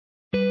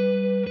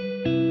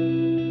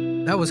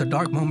that was a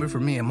dark moment for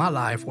me in my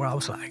life where I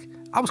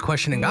was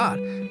questioning God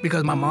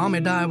because my mom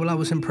had died while I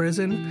was in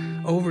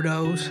prison,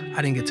 overdose.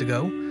 I didn't get to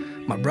go.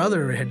 My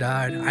brother had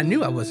died. I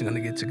knew I wasn't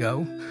going to get to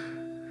go.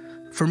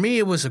 For me,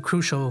 it was a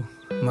crucial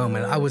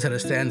moment. I was at a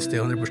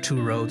standstill, and there were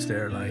two roads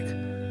there. Like,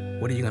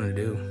 what are you going to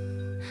do?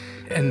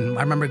 And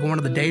I remember going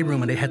to the day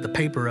room, and they had the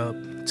paper up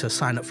to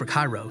sign up for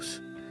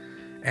Kairos.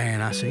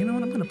 And I said, you know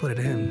what, I'm going to put it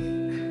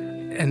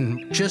in.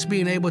 And just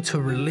being able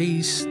to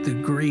release the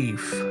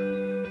grief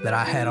that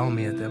I had on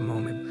me at that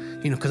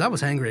moment, because I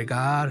was angry at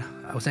God.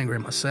 I was angry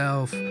at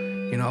myself.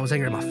 I was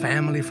angry at my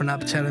family for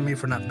not telling me,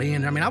 for not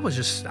being there. I mean, I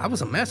was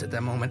a mess at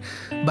that moment.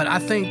 But I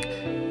think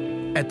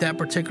at that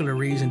particular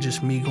reason,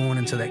 just me going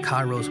into that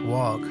Kairos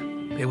walk,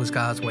 it was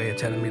God's way of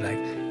telling me, like,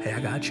 hey, I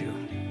got you.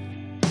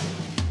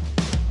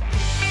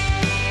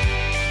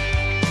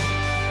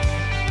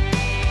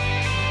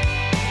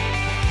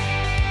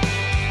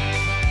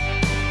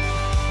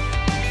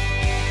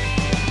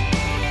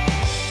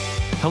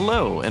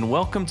 Hello, and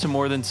welcome to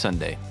More Than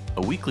Sunday,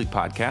 a weekly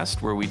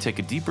podcast where we take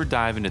a deeper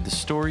dive into the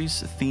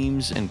stories,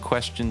 themes, and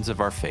questions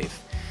of our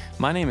faith.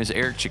 My name is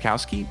Eric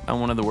Chakowski.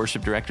 I'm one of the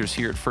worship directors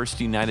here at First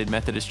United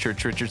Methodist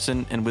Church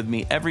Richardson, and with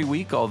me every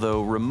week,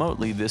 although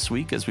remotely this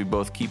week, as we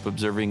both keep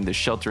observing the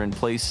shelter in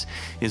place,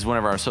 is one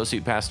of our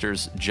associate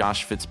pastors,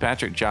 Josh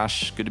Fitzpatrick.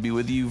 Josh, good to be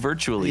with you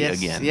virtually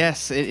again.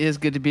 Yes, it is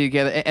good to be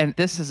together. And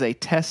this is a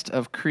test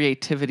of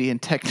creativity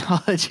and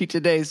technology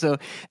today. So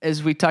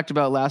as we talked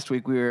about last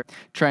week, we were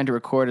trying to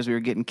record as we were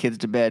getting kids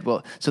to bed.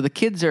 Well, so the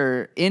kids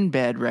are in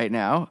bed right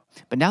now.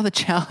 But now the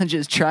challenge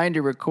is trying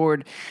to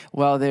record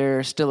while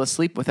they're still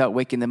asleep without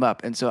waking them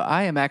up. And so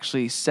I am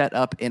actually set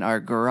up in our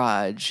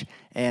garage.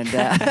 And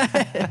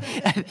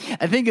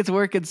I think it's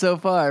working so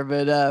far,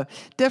 but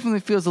definitely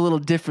feels a little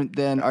different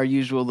than our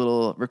usual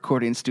little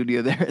recording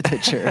studio there at the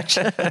church.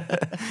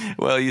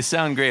 Well, you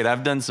sound great.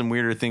 I've done some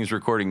weirder things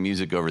recording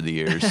music over the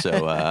years,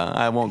 so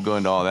I won't go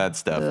into all that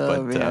stuff.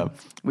 But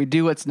we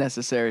do what's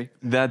necessary.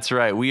 That's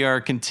right. We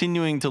are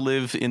continuing to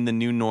live in the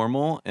new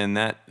normal, and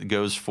that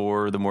goes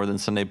for the More Than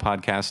Sunday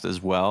podcast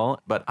as well.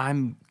 But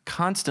I'm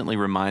constantly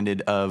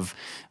reminded of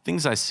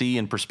things I see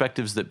and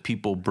perspectives that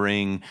people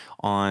bring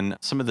on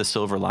some of the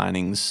silver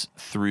linings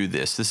through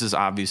this. This is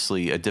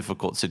obviously a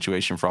difficult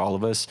situation for all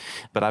of us,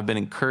 but I've been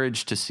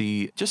encouraged to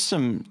see just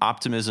some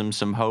optimism,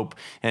 some hope,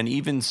 and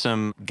even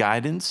some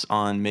guidance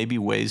on maybe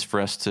ways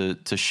for us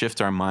to shift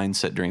our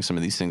mindset during some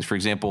of these things. For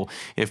example,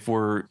 if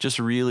we're just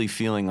really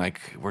feeling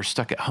like we're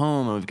stuck at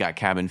home and we've got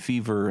cabin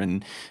fever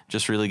and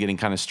just really getting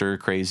kind of stir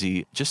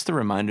crazy, just the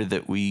reminder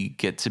that we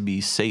get to be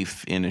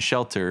safe in a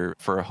shelter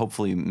for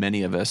hopefully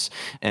many of us.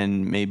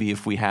 And maybe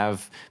if we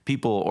have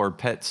people or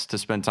pets to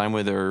spend time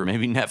with, or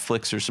maybe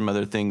Netflix or some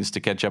other things to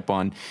catch up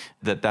on,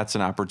 that's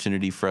an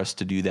opportunity for us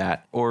to do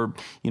that. Or,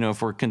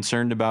 if we're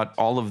concerned about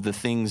all of the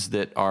things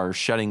that are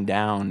shutting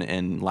down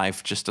and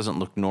life just doesn't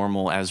look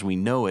normal as we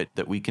know it,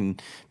 that we can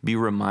be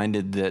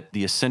reminded that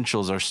the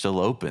essentials are still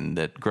open,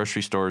 that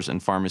grocery stores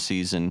and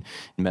pharmacies and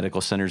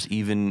medical centers,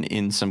 even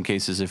in some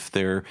cases, if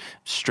they're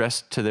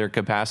stressed to their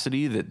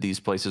capacity, that these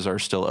places are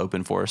still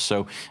open for us.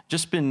 So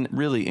just been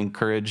really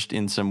encouraged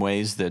in some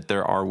ways that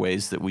there are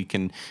ways that we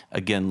can,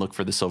 again, look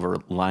for the silver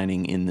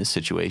lining in this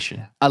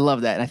situation. I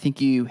love that. And I think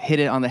you hit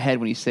it on the head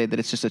when you say that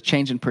it's just a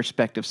change in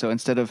perspective. So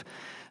instead of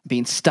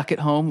being stuck at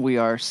home, we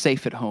are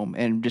safe at home,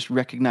 and just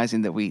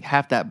recognizing that we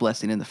have that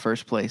blessing in the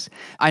first place.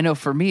 I know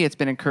for me, it's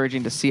been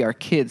encouraging to see our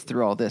kids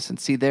through all this and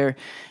see their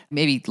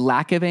maybe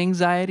lack of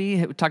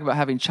anxiety. We talk about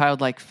having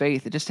childlike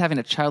faith, and just having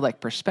a childlike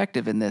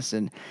perspective in this,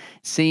 and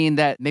seeing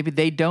that maybe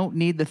they don't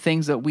need the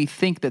things that we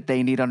think that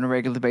they need on a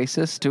regular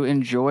basis to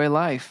enjoy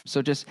life.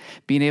 So just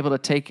being able to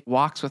take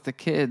walks with the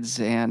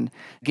kids and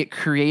get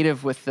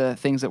creative with the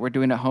things that we're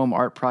doing at home,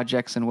 art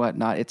projects and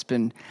whatnot, it's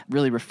been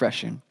really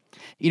refreshing.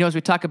 As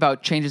we talk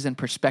about changes in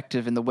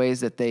perspective and the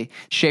ways that they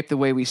shape the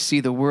way we see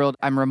the world,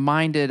 I'm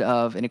reminded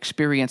of an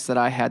experience that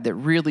I had that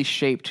really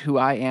shaped who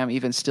I am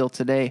even still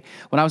today.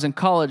 When I was in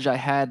college, I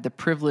had the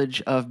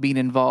privilege of being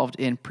involved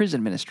in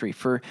prison ministry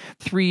for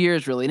 3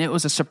 years, really. And it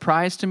was a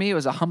surprise to me. It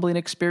was a humbling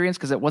experience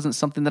because it wasn't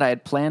something that I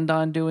had planned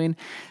on doing.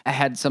 I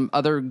had some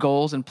other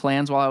goals and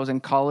plans while I was in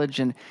college,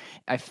 and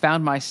I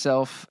found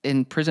myself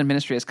in prison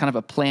ministry as kind of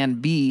a plan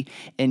B,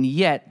 and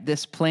yet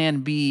this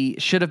plan B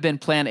should have been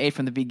plan A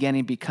from the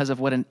beginning because of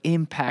what an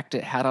impact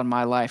it had on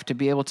my life to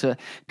be able to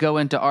go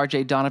into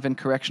R.J. Donovan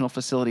Correctional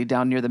Facility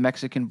down near the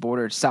Mexican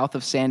border, south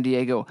of San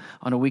Diego,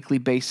 on a weekly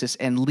basis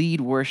and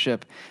lead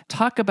worship.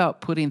 Talk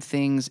about putting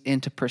things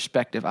into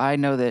perspective. I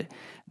know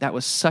that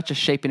was such a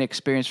shaping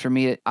experience for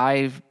me.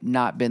 I've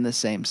not been the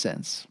same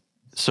since.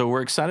 So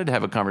we're excited to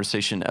have a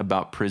conversation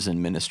about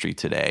prison ministry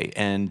today.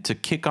 And to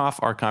kick off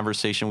our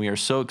conversation, we are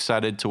so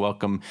excited to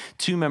welcome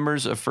two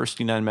members of First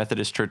United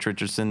Methodist Church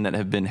Richardson that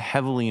have been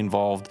heavily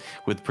involved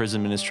with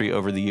prison ministry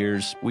over the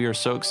years. We are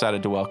so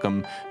excited to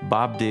welcome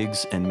Bob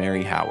Diggs and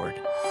Mary Howard.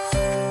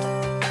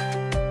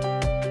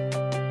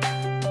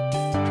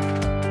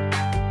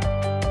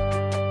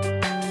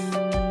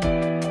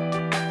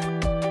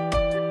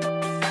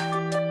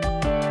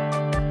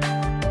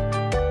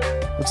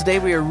 Well, today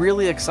we are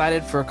really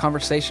excited for a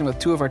conversation with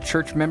two of our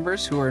church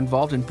members who are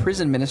involved in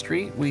prison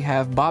ministry. We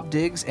have Bob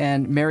Diggs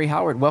and Mary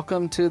Howard.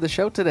 Welcome to the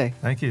show today.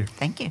 Thank you.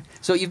 Thank you.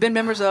 So you've been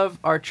members of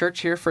our church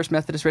here, First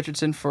Methodist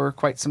Richardson, for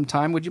quite some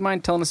time. Would you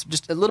mind telling us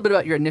just a little bit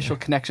about your initial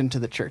connection to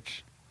the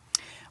church?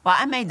 Well,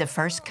 I made the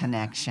first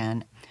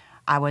connection.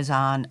 I was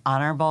on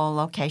honorable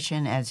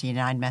location as a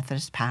United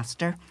Methodist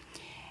pastor,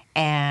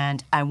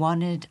 and I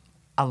wanted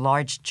a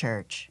large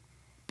church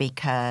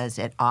because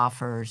it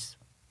offers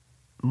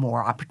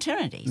more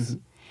opportunities. Mm-hmm.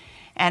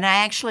 And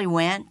I actually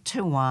went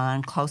to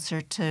one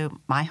closer to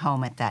my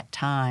home at that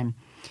time,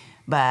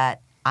 but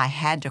I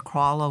had to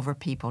crawl over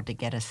people to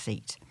get a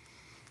seat.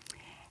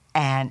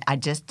 And I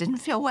just didn't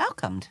feel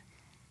welcomed.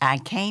 I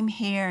came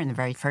here, and the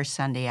very first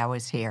Sunday I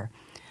was here,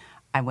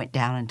 I went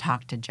down and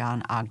talked to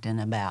John Ogden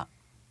about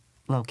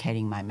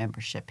locating my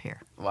membership here.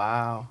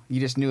 Wow. You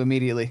just knew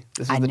immediately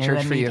this was the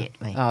church for you.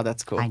 Oh,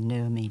 that's cool. I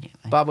knew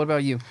immediately. Bob, what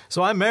about you?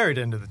 So I married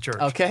into the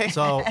church. Okay.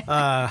 So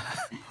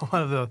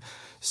one of the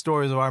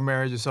stories of our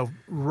marriage is, so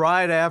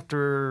right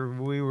after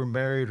we were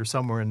married or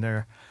somewhere in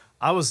there,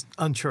 I was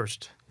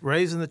unchurched,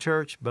 raised in the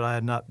church, but I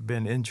had not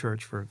been in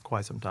church for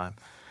quite some time.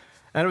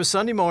 And it was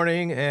Sunday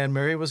morning, and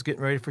Mary was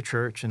getting ready for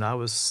church, and I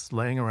was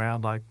laying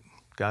around like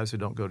guys who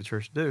don't go to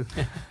church do.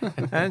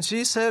 And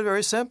she said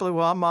very simply,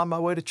 well, I'm on my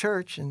way to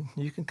church, and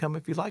you can come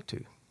if you'd like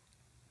to.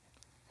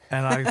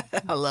 And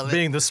I love it.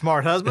 Being the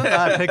smart husband,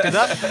 I picked it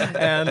up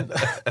and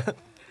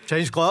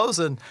changed clothes,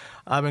 and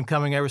I've been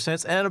coming ever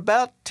since. And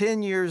about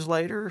 10 years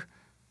later,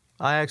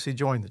 I actually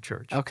joined the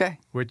church. Okay.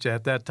 Which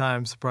at that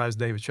time surprised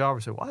David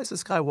Shaver. Said, why is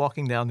this guy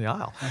walking down the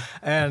aisle?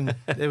 And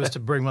it was to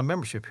bring my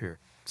membership here.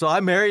 So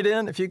I married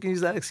in, if you can use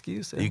that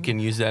excuse. You can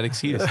use that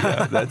excuse.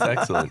 Yeah, that's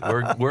excellent.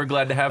 We're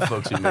glad to have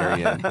folks who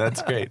marry in.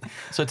 That's great.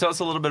 So tell us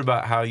a little bit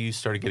about how you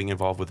started getting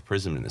involved with the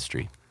prison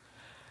ministry.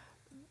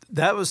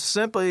 That was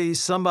simply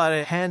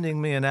somebody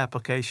handing me an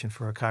application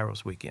for a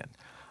Kairos weekend.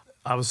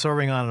 I was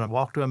serving on a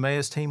Walk to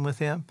Emmaus team with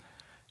him,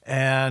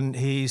 and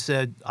he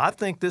said, I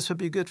think this would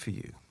be good for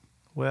you.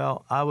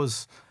 Well, I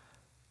was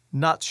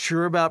not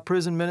sure about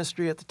prison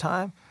ministry at the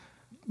time,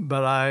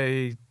 but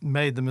I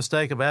made the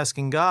mistake of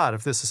asking God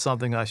if this is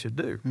something I should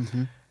do.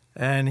 Mm-hmm.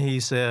 And he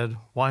said,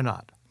 why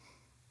not?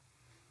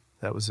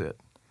 That was it.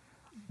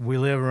 We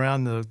live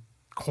around the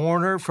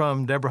corner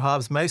from Deborah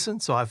Hobbs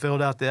Mason, so I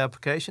filled out the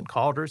application,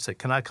 called her, said,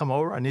 can I come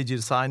over? I need you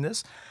to sign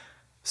this.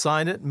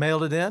 Signed it,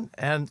 mailed it in,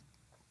 and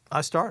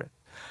I started.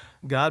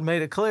 God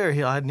made it clear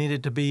I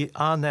needed to be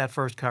on that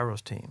first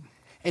Kairos team.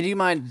 And do you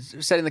mind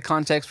setting the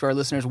context for our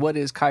listeners? What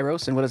is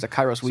Kairos, and what does a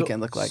Kairos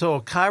weekend look like?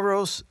 So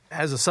Kairos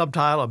has a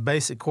subtitle, A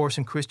Basic Course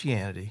in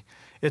Christianity.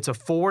 It's a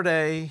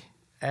 4-day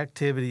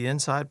activity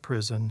inside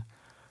prison.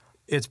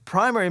 Its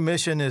primary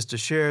mission is to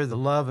share the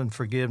love and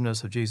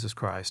forgiveness of Jesus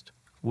Christ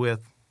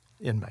with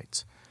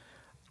inmates.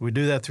 We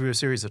do that through a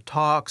series of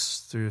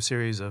talks, through a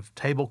series of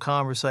table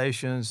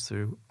conversations,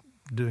 through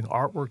doing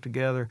artwork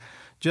together,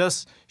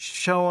 just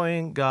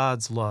showing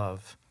God's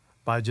love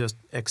by just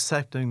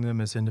accepting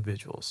them as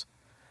individuals.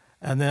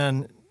 And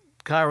then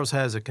Kairos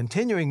has a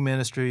continuing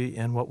ministry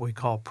in what we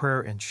call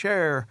prayer and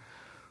share,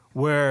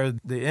 where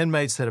the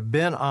inmates that have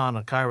been on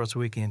a Kairos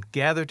weekend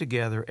gather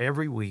together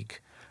every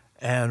week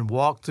and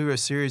walk through a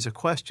series of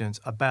questions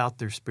about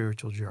their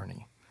spiritual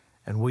journey.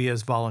 And we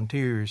as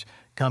volunteers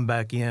come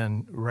back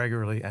in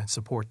regularly and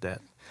support that.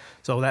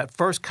 So that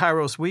first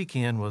Kairos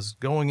weekend was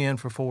going in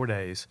for 4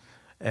 days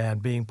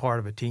and being part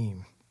of a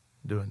team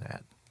doing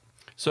that.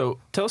 So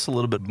tell us a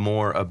little bit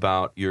more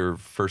about your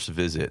first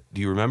visit. Do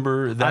you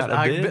remember that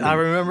a bit? I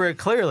remember it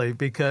clearly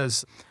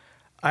because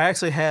I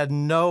actually had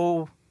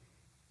no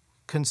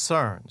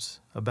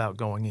concerns about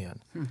going in.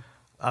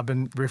 I've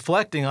been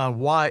reflecting on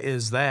why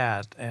is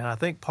that, and I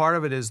think part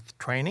of it is the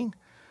training.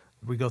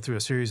 We go through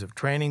a series of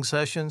training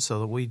sessions so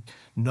that we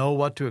know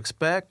what to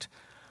expect.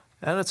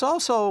 And it's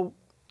also,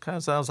 kind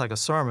of sounds like a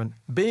sermon,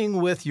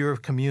 being with your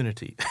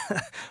community,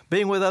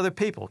 being with other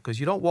people, because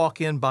you don't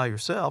walk in by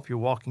yourself, you're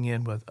walking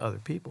in with other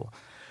people.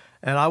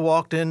 And I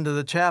walked into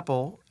the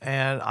chapel,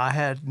 and I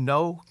had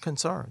no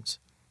concerns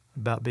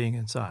about being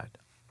inside.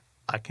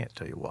 I can't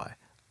tell you why,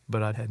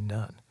 but I had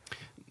none.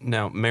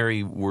 Now,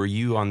 Mary, were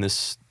you on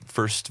this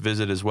first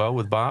visit as well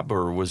with Bob,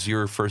 or was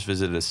your first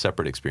visit a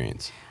separate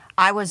experience?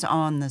 I was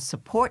on the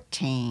support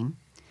team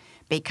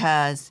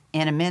because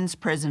in a men's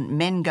prison,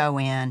 men go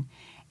in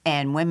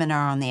and women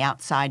are on the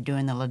outside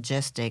doing the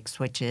logistics,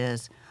 which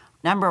is,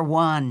 number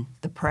one,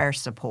 the prayer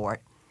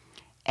support,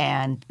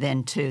 and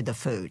then two, the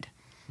food.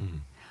 Mm-hmm.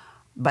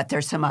 But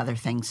there's some other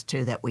things,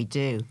 too, that we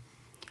do.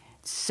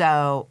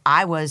 So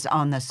I was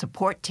on the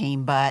support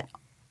team, but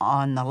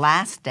on the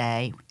last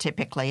day,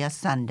 typically a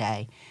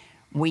Sunday,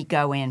 we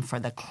go in for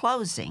the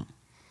closing.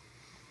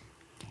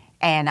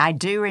 And I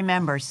do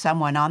remember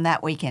someone on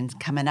that weekend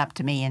coming up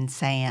to me and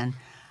saying,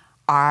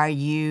 are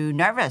you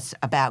nervous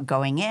about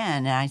going in?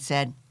 And I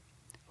said,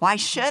 why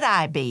should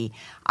I be?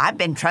 I've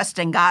been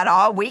trusting God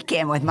all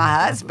weekend with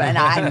my husband.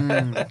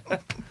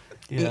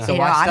 Yeah. So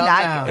why stop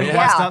now?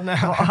 Why stop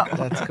now?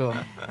 That's cool.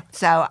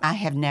 So I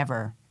have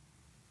never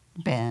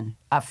been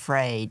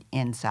afraid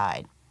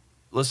inside.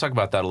 Let's talk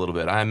about that a little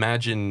bit. I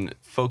imagine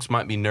folks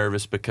might be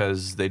nervous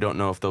because they don't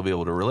know if they'll be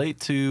able to relate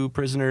to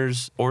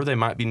prisoners, or they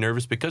might be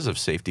nervous because of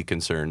safety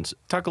concerns.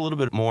 Talk a little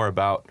bit more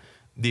about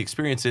the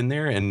experience in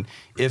there, and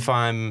if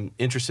I'm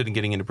interested in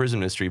getting into prison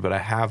ministry, but I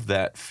have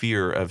that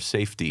fear of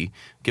safety,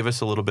 give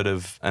us a little bit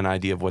of an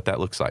idea of what that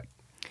looks like.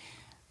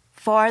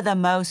 For the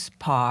most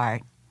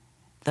part,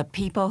 the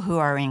people who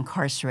are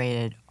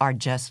incarcerated are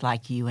just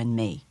like you and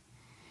me.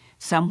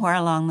 Somewhere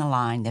along the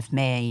line, they've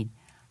made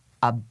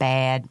a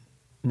bad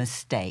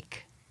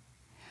mistake.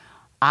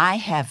 I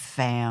have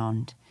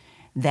found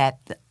that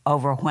the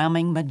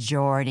overwhelming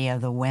majority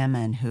of the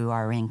women who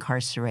are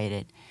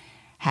incarcerated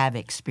have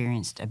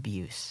experienced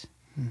abuse.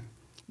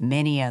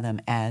 Many of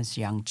them as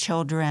young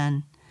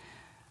children,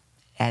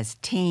 as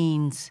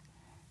teens,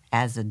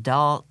 as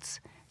adults.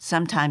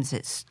 Sometimes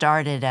it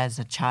started as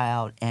a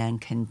child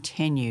and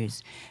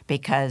continues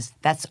because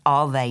that's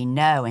all they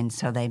know, and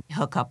so they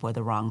hook up with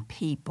the wrong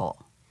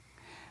people.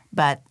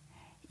 But,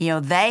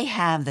 they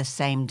have the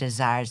same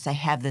desires. They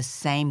have the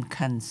same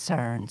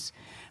concerns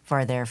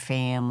for their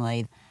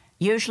family.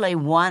 Usually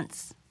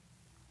once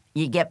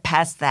you get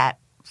past that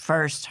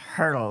first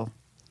hurdle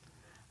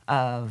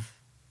of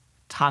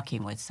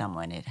talking with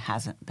someone, it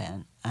hasn't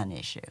been an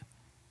issue.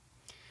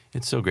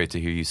 It's so great to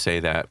hear you say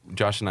that.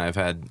 Josh and I have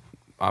had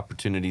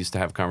opportunities to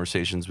have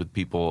conversations with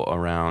people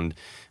around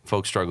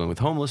folks struggling with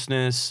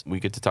homelessness. We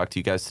get to talk to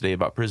you guys today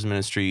about prison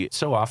ministry.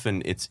 So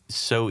often it's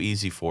so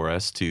easy for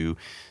us to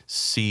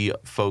see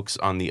folks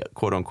on the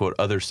quote-unquote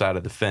other side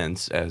of the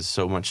fence as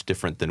so much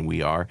different than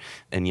we are.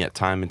 And yet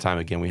time and time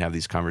again we have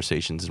these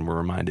conversations and we're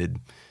reminded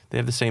they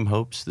have the same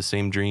hopes, the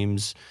same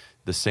dreams,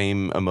 the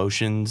same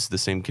emotions, the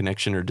same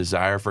connection or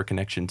desire for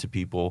connection to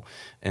people.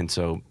 And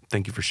so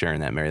thank you for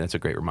sharing that, Mary. That's a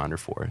great reminder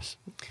for us.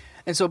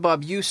 And so,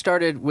 Bob, you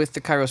started with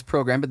the Kairos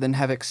program, but then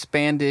have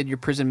expanded your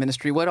prison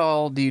ministry. What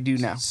all do you do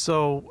now?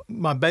 So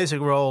my basic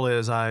role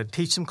is I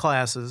teach some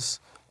classes.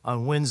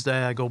 On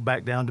Wednesday, I go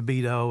back down to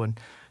Beto and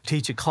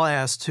teach a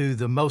class to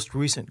the most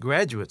recent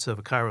graduates of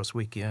a Kairos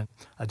weekend,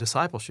 a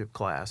discipleship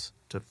class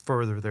to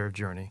further their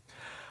journey.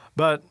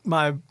 But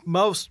my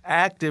most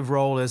active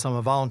role is I'm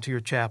a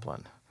volunteer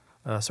chaplain.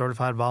 A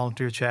certified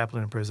volunteer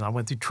chaplain in prison. I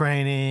went through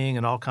training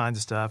and all kinds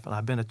of stuff, and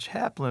I've been a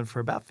chaplain for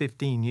about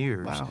 15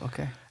 years. Wow,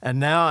 okay. And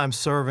now I'm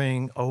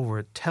serving over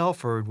at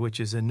Telford, which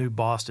is in New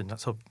Boston,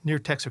 so near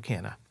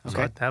Texarkana. Okay.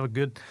 So I have a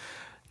good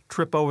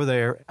trip over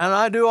there, and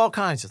I do all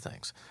kinds of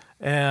things.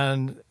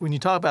 And when you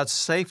talk about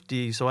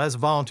safety, so as a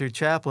volunteer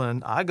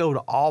chaplain, I go to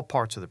all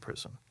parts of the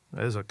prison.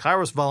 As a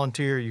Kairos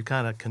volunteer, you're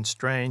kind of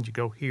constrained. You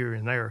go here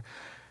and there.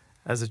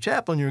 As a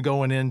chaplain, you're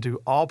going into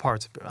all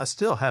parts of it. I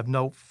still have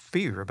no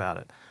fear about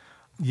it.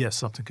 Yes,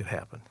 something could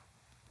happen.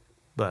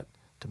 But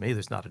to me,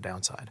 there's not a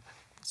downside.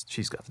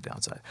 She's got the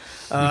downside.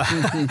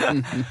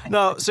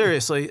 No,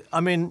 seriously.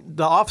 I mean,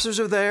 the officers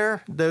are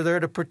there. They're there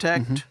to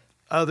protect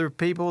other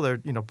people. They're,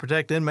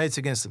 protect inmates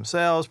against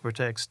themselves,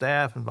 protect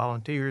staff and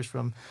volunteers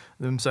from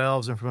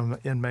themselves and from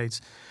inmates.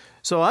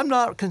 So I'm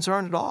not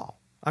concerned at all.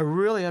 I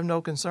really have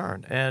no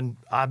concern. And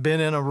I've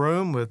been in a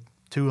room with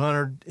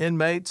 200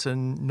 inmates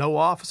and no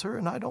officer,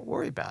 and I don't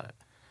worry about it.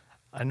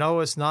 I know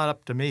it's not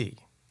up to me.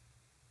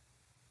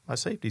 My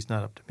safety's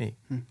not up to me.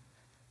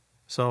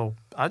 So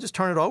I just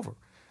turn it over.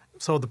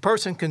 So the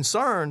person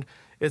concerned,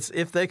 it's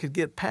if they could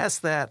get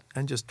past that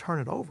and just turn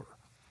it over,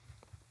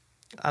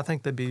 I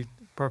think they'd be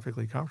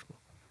perfectly comfortable.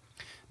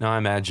 Now, I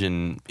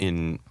imagine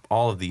in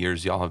all of the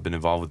years y'all have been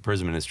involved with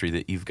prison ministry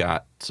that you've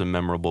got some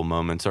memorable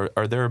moments.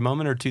 Are there a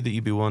moment or two that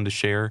you'd be willing to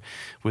share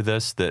with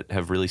us that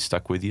have really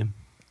stuck with you?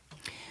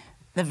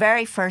 The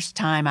very first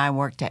time I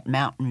worked at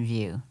Mountain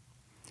View,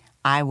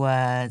 I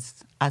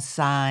was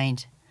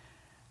assigned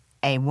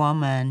a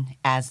woman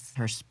as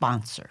her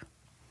sponsor.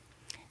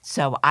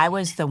 So I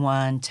was the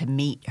one to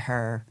meet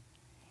her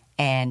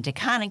and to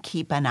kind of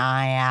keep an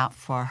eye out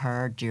for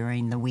her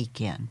during the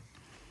weekend.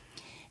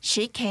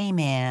 She came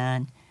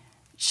in,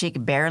 she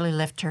could barely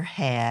lift her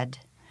head.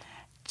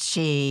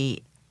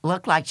 She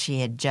looked like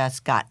she had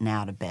just gotten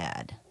out of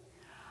bed,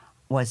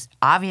 was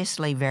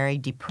obviously very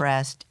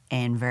depressed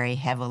and very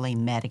heavily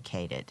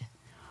medicated.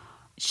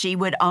 She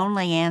would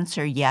only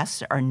answer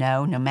yes or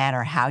no, no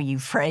matter how you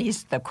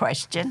phrased the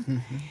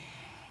question.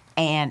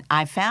 And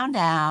I found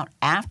out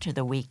after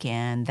the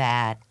weekend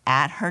that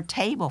at her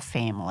table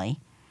family,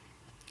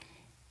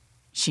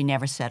 she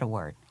never said a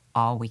word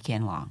all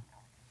weekend long.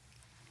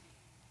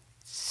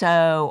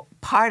 So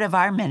part of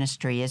our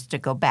ministry is to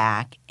go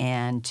back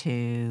and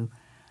to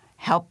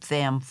help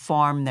them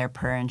form their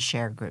prayer and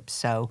share groups.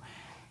 So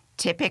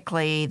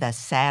typically the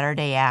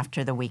Saturday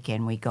after the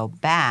weekend, we go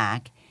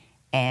back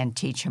and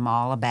teach them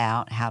all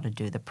about how to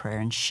do the prayer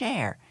and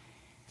share.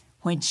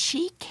 When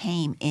she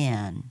came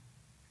in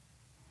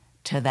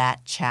to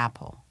that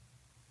chapel,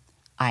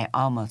 I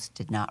almost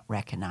did not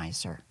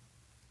recognize her.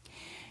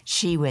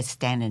 She was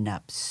standing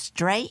up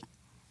straight.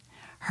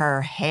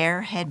 Her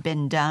hair had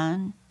been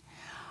done.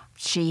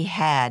 She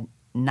had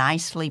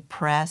nicely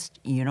pressed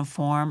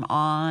uniform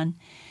on.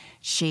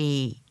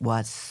 She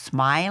was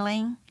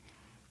smiling,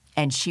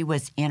 and she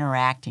was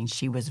interacting.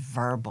 She was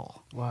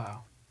verbal.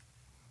 Wow.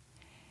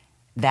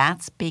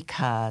 That's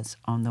because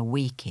on the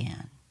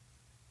weekend,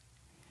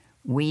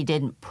 we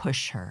didn't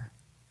push her.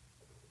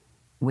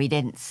 We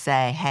didn't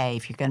say, hey,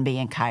 if you're going to be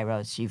in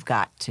Kairos, you've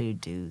got to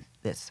do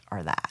this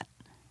or that.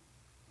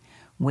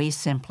 We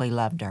simply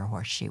loved her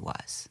where she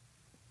was.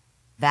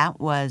 That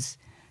was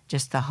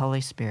just the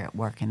Holy Spirit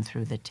working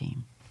through the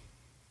team.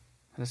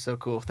 That is so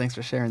cool. Thanks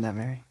for sharing that,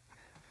 Mary.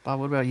 Bob,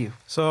 what about you?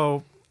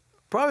 So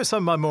probably some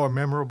of my more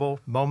memorable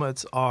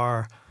moments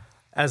are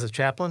as a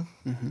chaplain.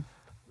 Mm-hmm.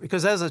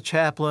 Because as a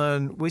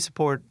chaplain, we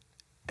support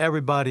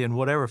everybody in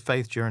whatever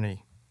faith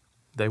journey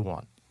they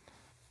want.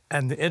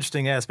 And the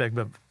interesting aspect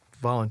of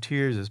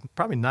volunteers is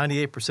probably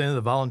 98% of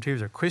the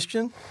volunteers are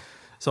Christian.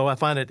 So I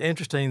find it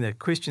interesting that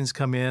Christians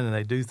come in and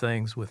they do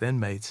things with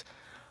inmates.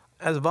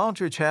 As a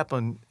volunteer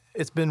chaplain,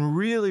 it's been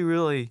really,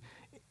 really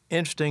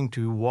interesting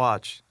to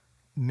watch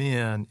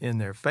men in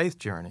their faith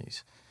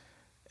journeys.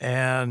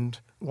 And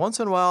once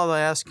in a while they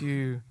ask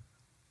you,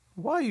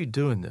 why are you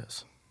doing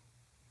this?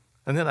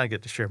 And then I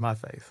get to share my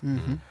faith.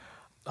 Mm-hmm.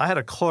 I had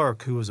a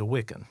clerk who was a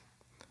Wiccan.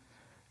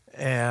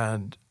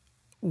 And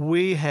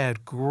we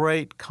had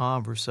great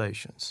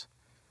conversations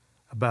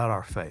about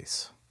our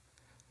faiths.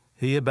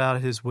 He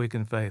about his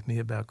Wiccan faith, me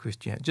about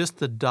Christianity. Just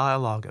the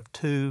dialogue of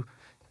two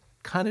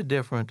kind of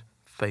different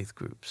faith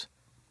groups.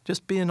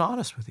 Just being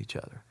honest with each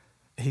other.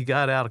 He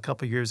got out a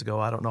couple of years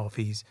ago. I don't know if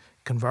he's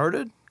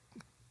converted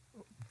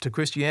to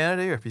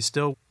Christianity or if he's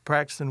still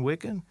practicing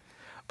Wiccan.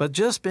 But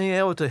just being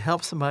able to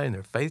help somebody in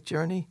their faith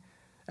journey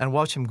and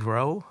watch them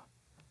grow,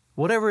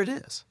 whatever it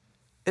is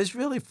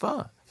really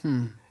fun.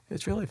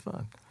 It's really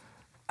fun.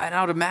 And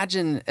I would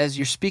imagine as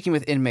you're speaking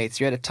with inmates,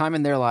 you're at a time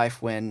in their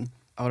life when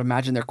I would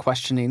imagine they're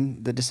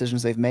questioning the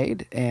decisions they've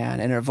made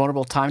and in a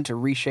vulnerable time to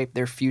reshape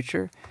their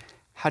future.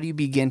 How do you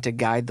begin to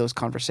guide those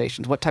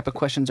conversations? What type of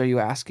questions are you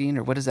asking,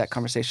 or what does that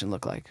conversation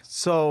look like?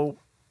 So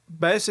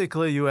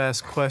basically you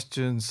ask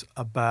questions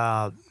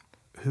about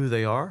who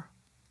they are.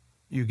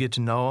 You get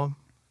to know them.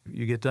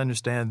 You get to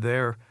understand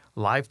their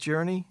life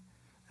journey,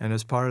 and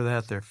as part of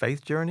that, their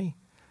faith journey.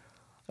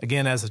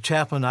 Again, as a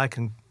chaplain, I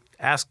can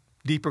ask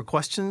deeper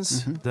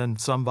questions than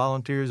some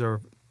volunteers are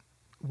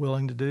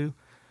willing to do.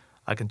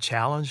 I can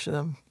challenge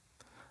them.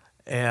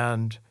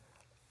 And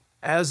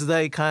as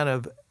they kind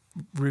of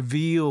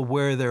reveal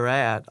where they're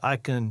at, I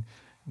can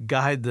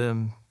guide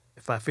them.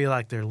 If I feel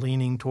like they're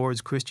leaning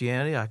towards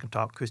Christianity, I can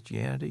talk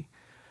Christianity.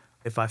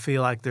 If I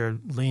feel like they're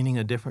leaning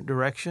a different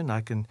direction,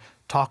 I can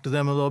talk to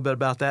them a little bit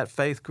about that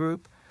faith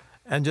group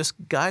and just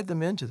guide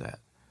them into that.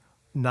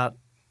 Not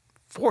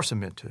force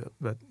them into it,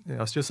 but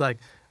it's just like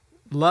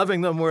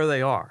loving them where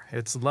they are.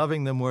 It's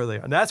loving them where they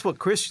are. And that's what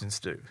Christians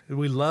do.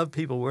 We love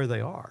people where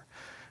they are.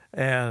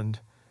 And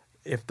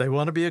if they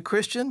want to be a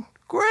Christian,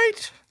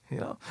 great,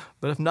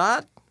 But if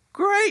not,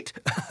 great.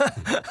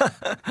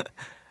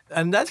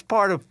 And that's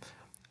part of,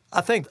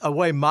 I think, a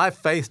way my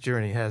faith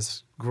journey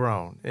has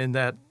grown in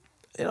that,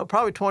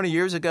 probably 20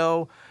 years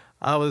ago,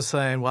 I was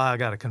saying, well, I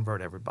got to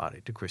convert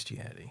everybody to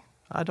Christianity.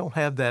 I don't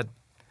have that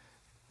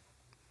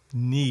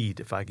need,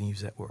 if I can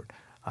use that word.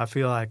 I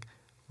feel like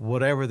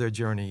whatever their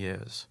journey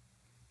is,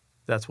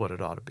 that's what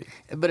it ought to be.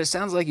 But it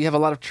sounds like you have a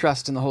lot of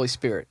trust in the Holy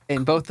Spirit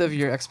in both of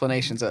your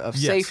explanations of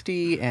yes.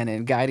 safety and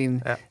in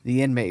guiding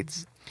the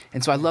inmates.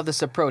 And so I love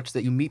this approach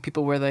that you meet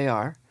people where they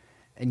are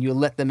and you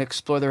let them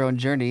explore their own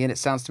journey. And it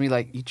sounds to me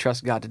like you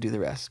trust God to do the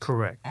rest.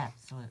 Correct.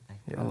 Absolutely.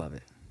 Yeah. I love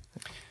it.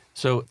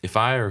 So if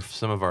I or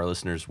some of our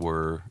listeners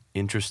were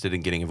interested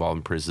in getting involved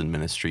in prison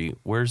ministry,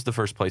 where's the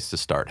first place to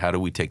start? How do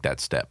we take that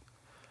step?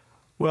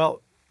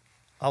 Well,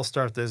 I'll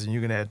start this and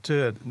you can add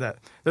to it. That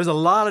there's a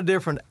lot of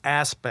different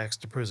aspects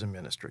to prison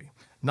ministry.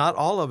 Not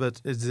all of it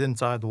is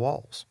inside the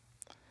walls.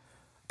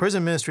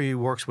 Prison ministry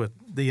works with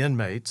the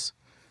inmates.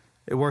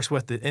 It works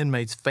with the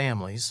inmates'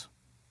 families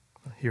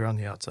here on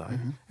the outside.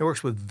 Mm-hmm. It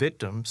works with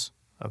victims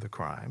of the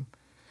crime.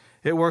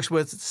 It works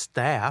with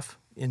staff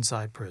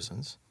inside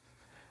prisons.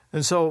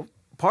 And so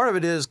part of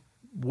it is,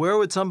 where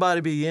would somebody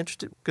be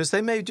interested? Because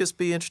they may just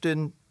be interested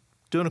in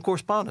doing a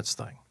correspondence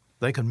thing.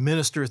 They can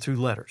minister through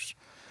letters.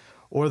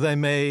 Or they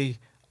may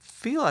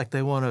feel like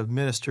they want to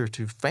minister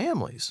to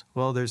families.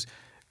 Well, there's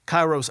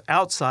Kairos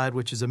Outside,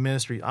 which is a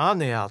ministry on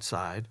the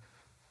outside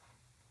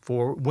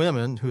for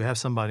women who have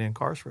somebody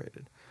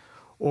incarcerated.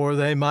 Or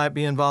they might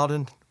be involved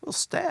in,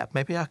 staff.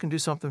 Maybe I can do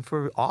something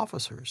for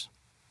officers.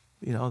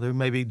 They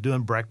may be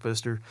doing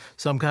breakfast or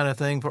some kind of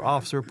thing for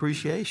officer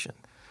appreciation.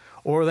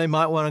 Or they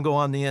might want to go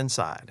on the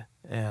inside.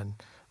 And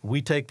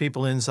we take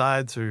people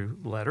inside through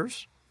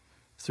letters,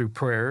 through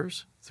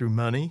prayers, through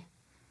money,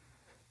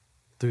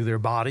 through their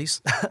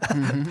bodies.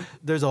 Mm-hmm.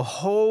 There's a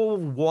whole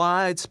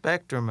wide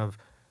spectrum of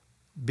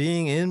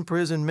being in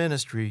prison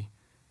ministry,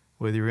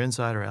 whether you're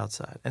inside or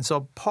outside. And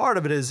so part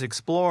of it is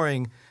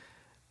exploring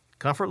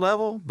comfort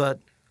level, but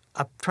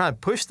I try to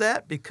push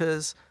that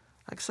because,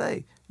 like I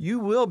say, you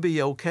will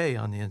be okay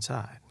on the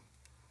inside.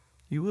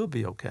 You will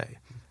be okay.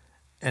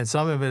 And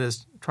some of it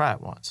is try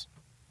it once.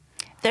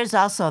 There's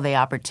also the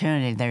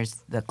opportunity,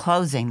 there's the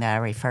closing that I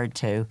referred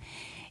to.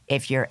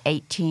 If you're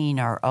 18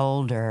 or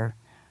older,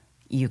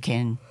 you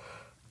can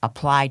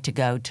apply to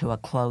go to a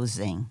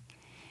closing.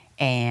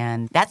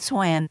 And that's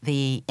when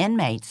the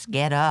inmates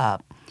get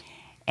up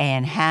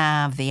and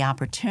have the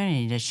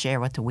opportunity to share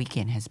what the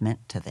weekend has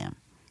meant to them.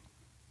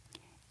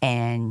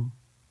 And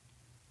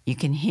you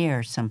can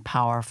hear some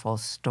powerful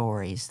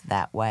stories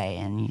that way,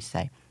 and you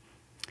say,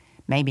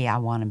 maybe I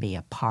want to be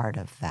a part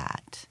of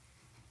that.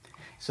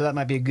 So that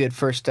might be a good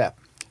first step.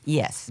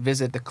 Yes.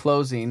 Visit the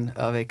closing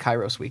of a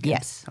Kairos weekend.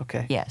 Yes.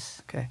 Okay.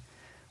 Yes. Okay.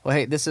 Well,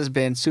 hey, this has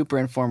been super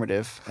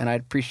informative, and I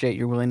appreciate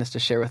your willingness to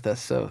share with us.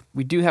 So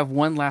we do have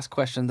one last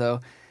question, though,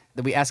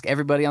 that we ask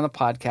everybody on the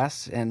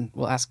podcast, and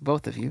we'll ask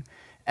both of you.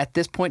 At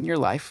this point in your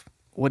life,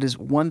 what is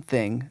one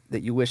thing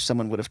that you wish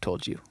someone would have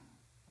told you?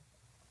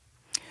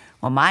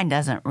 Well, mine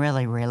doesn't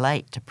really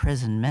relate to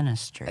prison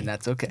ministry. And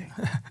that's okay.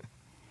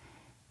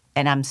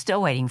 And I'm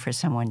still waiting for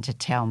someone to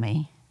tell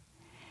me.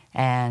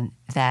 And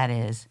that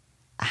is,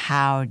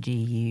 how do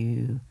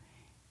you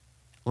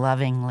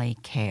lovingly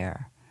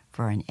care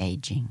for an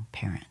aging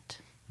parent?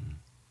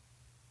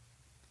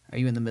 Are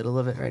you in the middle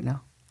of it right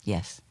now?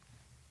 Yes.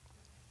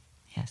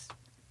 Yes,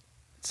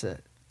 It's a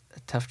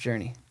tough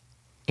journey.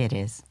 it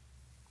is.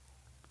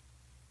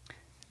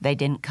 They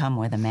didn't come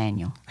with a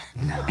manual.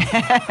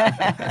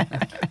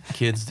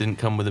 Kids didn't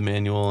come with a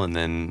manual, and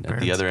then at the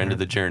Parents- other end of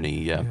the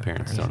journey,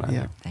 parents don't either.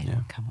 Yeah. They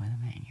didn't come with a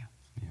manual.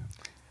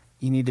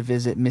 You need to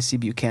visit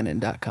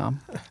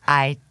MissyBuchanan.com.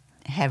 I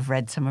have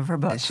read some of her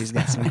And books. she's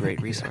got some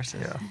great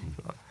resources.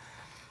 Yeah.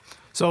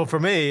 So for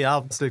me,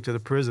 I'll stick to the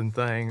prison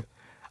thing.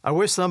 I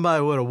wish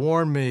somebody would have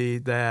warned me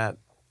that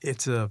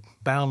it's a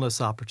boundless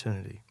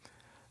opportunity,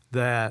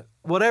 that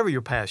whatever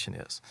your passion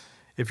is,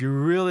 if you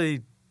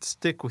really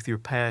stick with your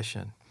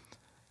passion,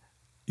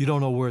 you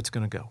don't know where it's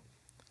going to go.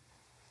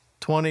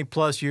 20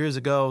 plus years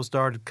ago,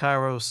 started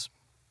Kairos.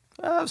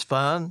 It was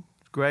fun,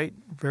 great,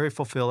 very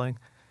fulfilling.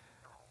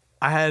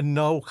 I had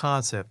no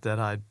concept that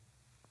I'd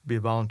be a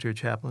volunteer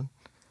chaplain,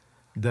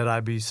 that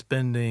I'd be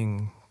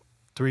spending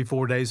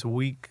 3-4 days a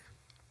week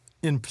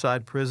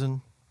inside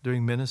prison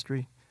doing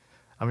ministry.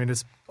 I mean,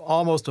 it's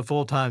almost a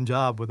full-time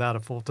job without a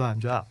full-time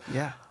job.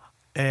 Yeah.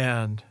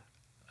 And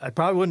I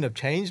probably wouldn't have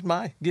changed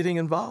my getting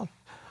involved,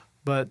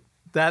 but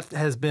that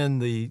has been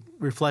the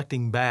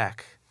reflecting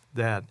back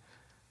that,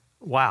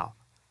 wow,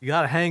 you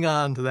got to hang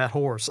on to that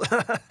horse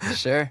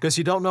Sure. because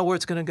you don't know where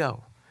it's going to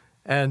go.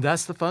 And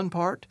that's the fun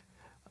part,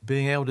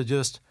 being able to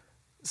just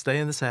stay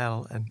in the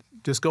saddle and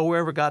just go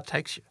wherever God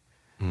takes you.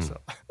 So.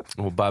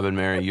 Well, Bob and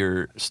Mary,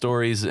 your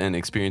stories and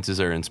experiences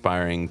are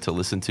inspiring to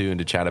listen to and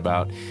to chat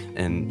about.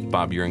 And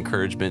Bob, your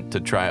encouragement to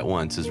try it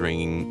once is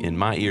ringing in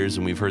my ears.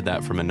 And we've heard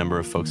that from a number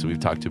of folks that we've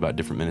talked to about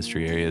different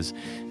ministry areas,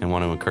 and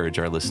want to encourage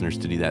our listeners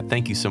to do that.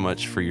 Thank you so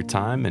much for your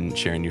time and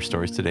sharing your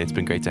stories today. It's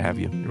been great to have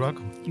you. You're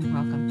welcome. You're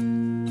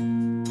welcome.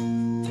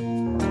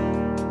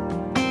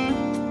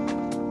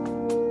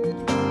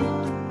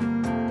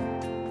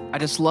 I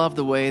just love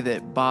the way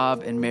that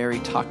Bob and Mary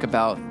talk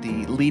about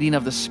the leading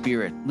of the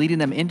Spirit, leading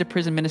them into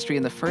prison ministry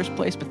in the first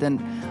place, but then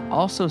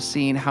also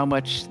seeing how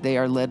much they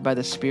are led by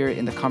the Spirit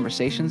in the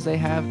conversations they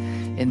have,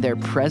 in their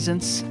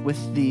presence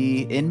with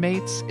the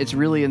inmates. It's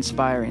really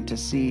inspiring to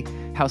see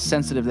how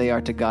sensitive they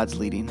are to God's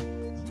leading.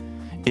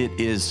 It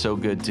is so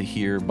good to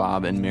hear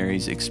Bob and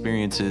Mary's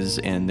experiences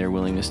and their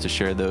willingness to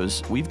share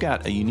those. We've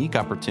got a unique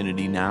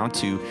opportunity now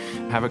to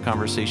have a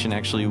conversation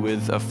actually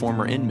with a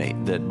former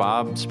inmate that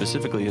Bob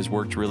specifically has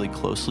worked really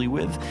closely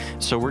with.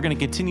 So we're going to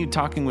continue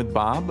talking with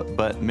Bob,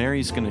 but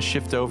Mary's going to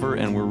shift over,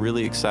 and we're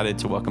really excited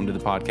to welcome to the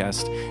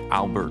podcast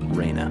Albert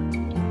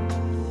Reyna.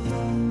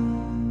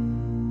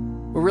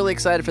 We're really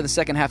excited for the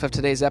second half of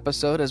today's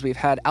episode as we've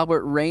had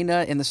Albert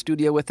Reyna in the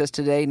studio with us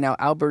today. Now,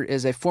 Albert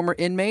is a former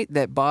inmate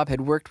that Bob had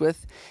worked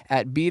with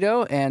at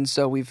Beto, and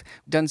so we've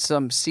done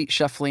some seat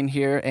shuffling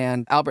here,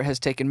 and Albert has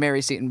taken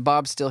Mary's seat, and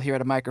Bob's still here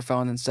at a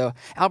microphone. And so,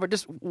 Albert,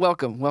 just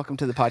welcome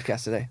to the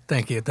podcast today.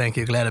 Thank you.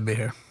 Glad to be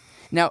here.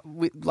 Now,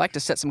 we'd like to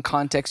set some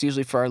context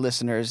usually for our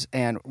listeners,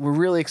 and we're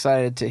really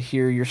excited to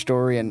hear your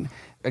story and,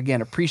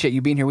 again, appreciate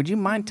you being here. Would you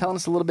mind telling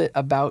us a little bit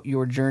about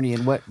your journey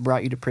and what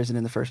brought you to prison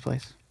in the first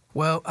place?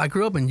 Well, I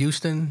grew up in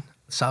Houston,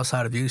 south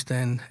side of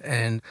Houston,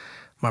 and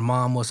my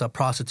mom was a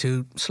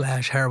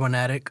prostitute/heroin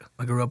addict.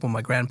 I grew up with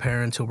my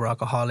grandparents who were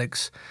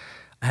alcoholics.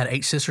 I had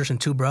 8 sisters and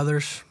 2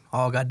 brothers,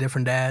 all got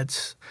different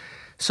dads.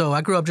 So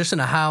I grew up just in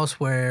a house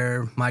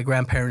where my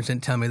grandparents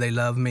didn't tell me they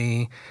loved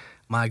me.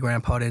 My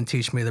grandpa didn't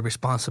teach me the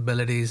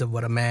responsibilities of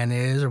what a man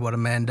is or what a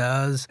man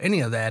does, any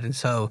of that. And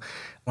so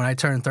when I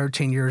turned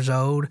 13 years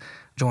old,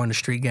 joined the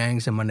street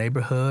gangs in my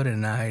neighborhood,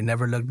 and I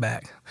never looked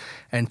back.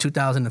 In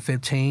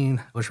 2015,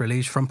 I was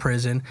released from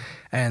prison,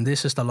 and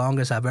this is the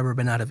longest I've ever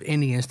been out of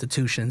any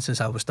institution since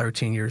I was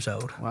 13 years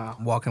old. Wow.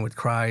 Walking with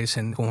Christ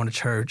and going to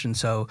church, and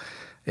so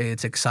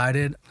it's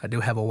excited. I do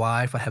have a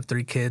wife. I have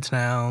 3 kids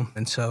now,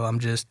 and so I'm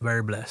just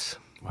very blessed.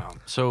 Wow.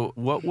 So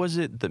what was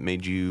it that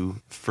made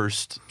you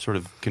first sort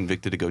of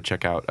convicted to go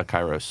check out a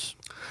Kairos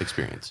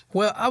experience?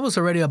 Well, I was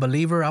already a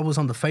believer. I was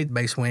on the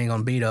faith-based wing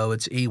on Beto.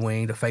 It's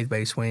E-wing, the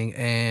faith-based wing.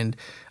 And,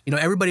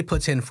 everybody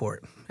puts in for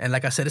it. And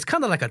like I said, it's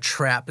kind of like a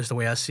trap is the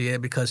way I see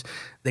it, because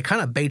they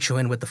kind of bait you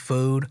in with the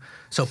food.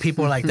 So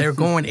people are like, they're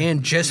going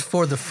in just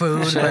for the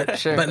food,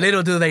 but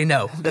little do they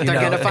know. That they're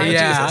going to find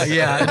Jesus.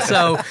 Yeah. And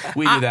so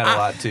We do that a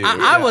lot too.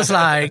 I was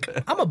like,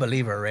 I'm a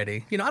believer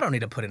already. I don't need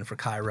to put in for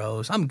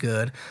Kairos. I'm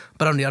good.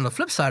 But on the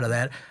flip side of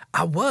that,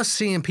 I was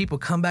seeing people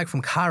come back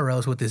from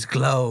Kairos with this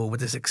glow, with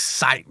this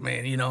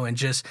excitement, and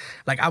just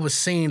like I was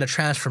seeing the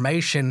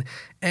transformation,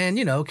 and,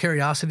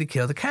 curiosity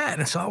killed the cat.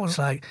 And so I was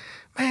like,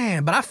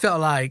 man, but I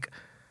felt like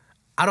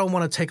I don't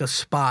want to take a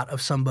spot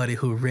of somebody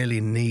who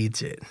really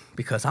needs it,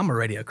 because I'm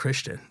already a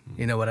Christian.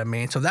 You know what I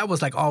mean? So that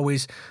was like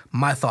always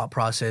my thought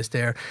process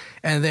there.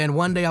 And then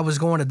one day I was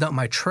going to dump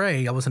my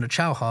tray. I was in a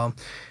chow hall.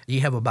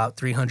 You have about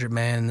 300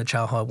 men in the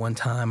chow hall at one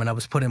time, and I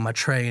was putting my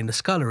tray in the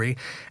scullery,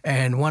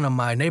 and one of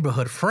my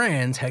neighborhood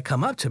friends had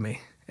come up to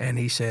me, and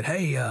he said,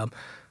 hey,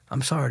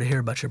 I'm sorry to hear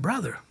about your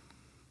brother.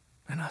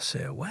 And I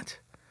said, what?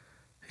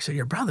 He said,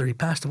 your brother, he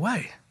passed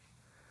away.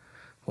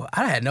 Well,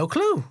 I had no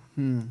clue.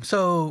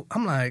 So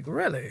I'm like,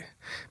 really?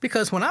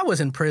 Because when I was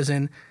in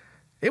prison,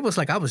 it was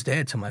like I was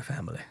dead to my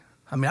family.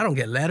 I mean, I don't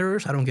get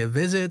letters, I don't get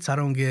visits, I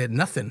don't get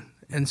nothing.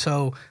 And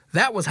so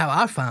that was how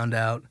I found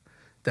out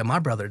that my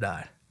brother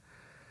died.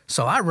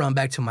 So I run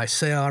back to my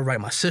cell, I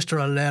write my sister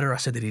a letter. I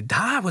said, did he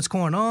die? What's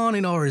going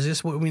on? Or is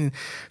this what we mean?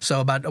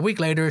 So about a week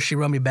later, she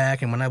wrote me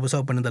back, and when I was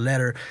opening the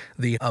letter,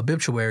 the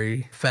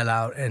obituary fell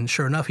out, and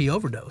sure enough, he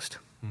overdosed.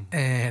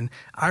 And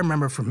I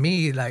remember for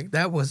me, like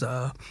that was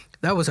a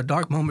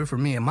dark moment for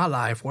me in my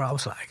life, where I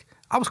was like,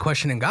 I was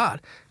questioning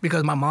God,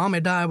 because my mom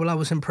had died while I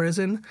was in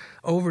prison,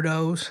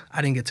 overdose.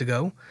 I didn't get to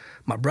go.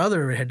 My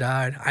brother had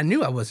died. I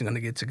knew I wasn't going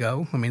to get to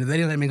go. I mean, if they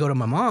didn't let me go to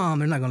my mom,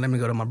 they're not going to let me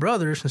go to my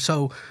brothers. And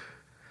so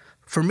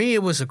for me,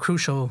 it was a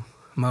crucial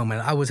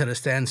moment. I was at a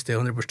standstill,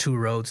 and there were two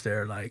roads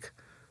there. Like,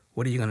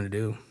 what are you going to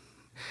do?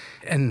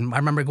 And I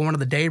remember going to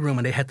the day room,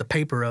 and they had the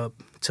paper up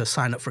to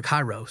sign up for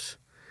Kairos.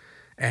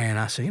 And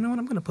I said, you know what,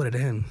 I'm going to put it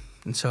in.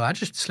 And so I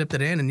just slipped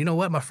it in. And you know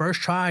what, my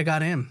first try, I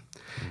got in.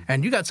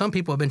 And you got some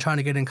people who have been trying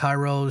to get in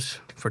Kairos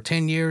for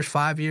 10 years,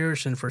 5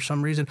 years, and for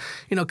some reason,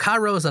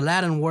 Kairos, a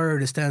Latin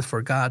word, it stands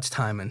for God's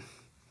timing.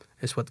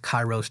 It's what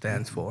Kairos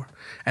stands for.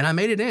 And I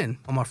made it in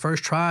on my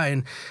first try.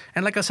 And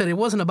like I said, it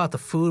wasn't about the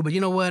food, but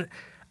you know what?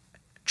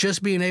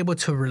 Just being able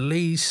to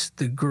release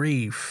the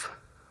grief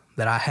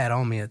that I had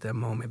on me at that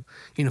moment.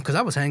 Because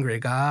I was angry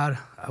at God.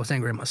 I was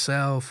angry at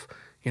myself.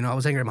 I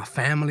was angry at my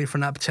family for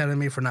not telling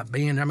me, for not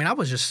being there. I mean, I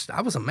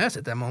was a mess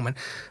at that moment.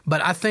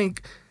 But I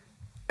think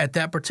at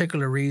that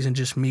particular reason,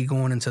 just me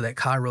going into that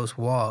Kairos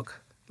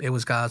walk, it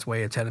was God's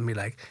way of telling me,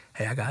 like,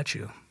 hey, I got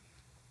you.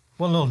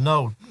 One little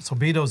note,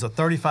 Sobito's a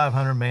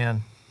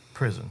 3,500-man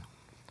prison.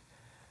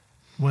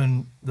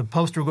 When the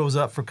poster goes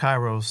up for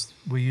Kairos,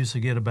 we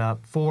usually get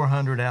about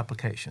 400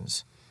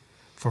 applications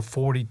for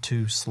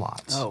 42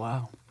 slots. Oh,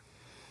 wow.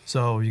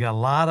 So you got a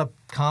lot of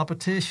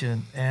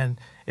competition, and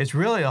it's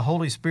really a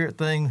Holy Spirit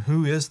thing.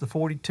 Who is the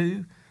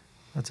 42?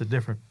 That's a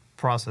different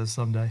process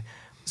someday.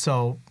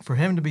 So for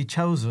him to be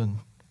chosen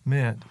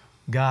meant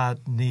God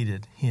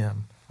needed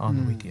him on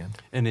the weekend.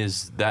 And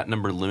is that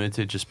number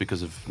limited just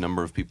because of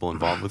number of people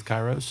involved with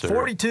Kairos?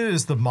 42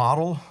 is the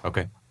model.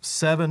 Okay.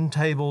 7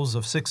 tables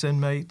of 6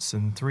 inmates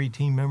and 3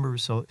 team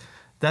members. So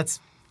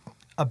that's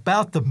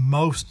about the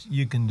most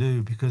you can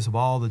do because of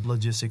all the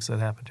logistics that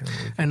happen during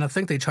the week. And I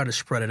think they try to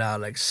spread it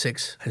out, like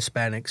 6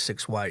 Hispanics,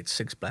 6 whites,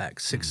 6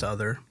 blacks, 6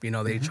 other.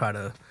 They try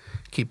to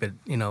keep it,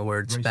 where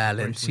it's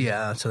balanced.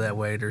 Yeah, so that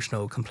way there's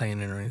no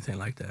complaining or anything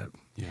like that.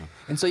 Yeah.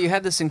 And so you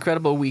had this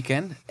incredible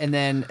weekend, and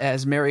then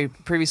as Mary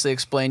previously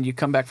explained, you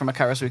come back from a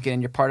Kairos weekend,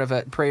 and you're part of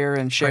a prayer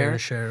and share. Prayer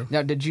and share.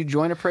 Now, did you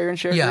join a prayer and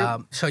share Yeah,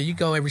 group? so you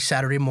go every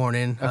Saturday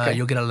morning. Okay.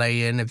 You'll get a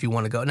lay-in if you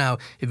want to go. Now,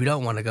 if you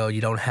don't want to go,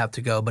 you don't have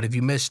to go. But if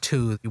you miss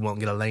 2, you won't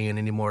get a lay-in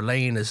anymore.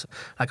 Lay-in is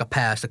like a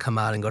pass to come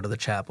out and go to the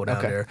chapel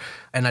down there.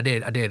 And I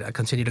did. I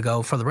continued to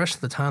go for the rest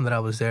of the time that I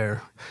was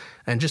there.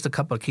 And just a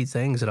couple of key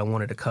things that I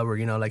wanted to cover,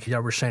 like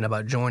y'all were saying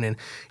about joining.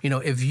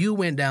 If you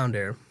went down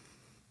there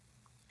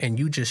and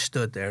you just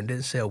stood there and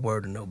didn't say a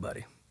word to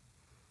nobody,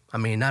 I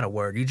mean, not a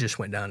word, you just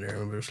went down there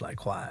and was like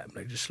quiet,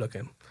 like just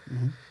looking,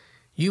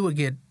 you would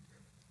get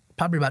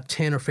probably about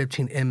 10 or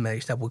 15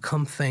 inmates that would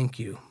come thank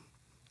you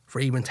for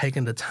even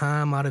taking the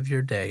time out of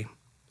your day,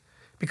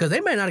 because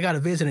they may not have got a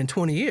visit in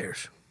 20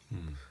 years.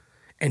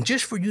 And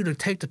just for you to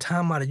take the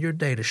time out of your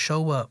day to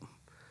show up,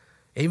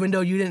 even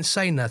though you didn't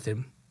say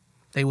nothing,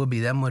 they will be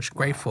that much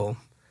grateful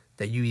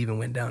that you even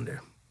went down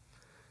there.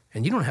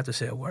 And you don't have to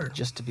say a word.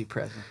 Just to be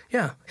present.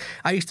 Yeah.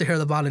 I used to hear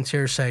the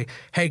volunteers say,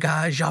 hey,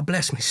 guys, y'all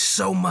bless me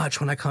so much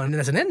when I come in.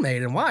 As an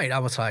inmate in white, I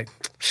was like,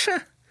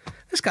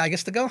 this guy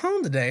gets to go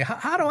home today.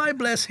 How do I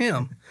bless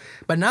him?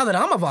 But now that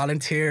I'm a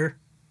volunteer,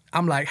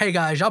 I'm like, hey,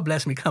 guys, y'all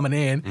bless me coming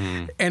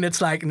in. And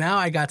it's like now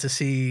I got to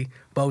see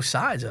both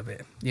sides of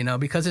it,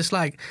 because it's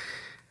like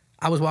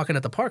I was walking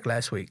at the park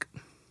last week,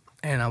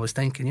 and I was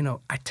thinking,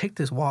 I take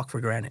this walk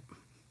for granted.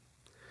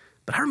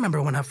 But I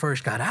remember when I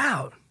first got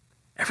out,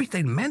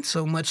 everything meant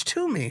so much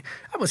to me.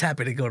 I was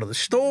happy to go to the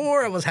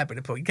store. I was happy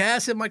to put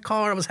gas in my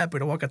car. I was happy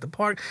to walk at the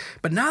park.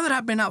 But now that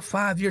I've been out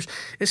 5 years,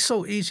 it's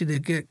so easy to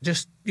get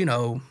just,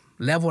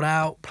 leveled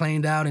out,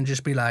 planed out, and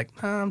just be like,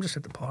 I'm just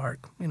at the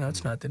park.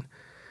 It's nothing.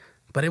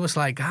 But it was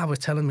like God was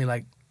telling me,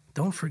 like,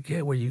 don't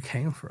forget where you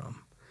came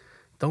from.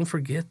 Don't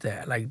forget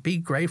that. Like, be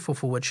grateful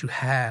for what you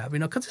have,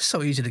 because it's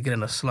so easy to get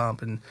in a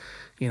slump and,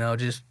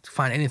 just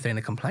find anything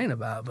to complain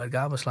about. But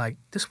God was like,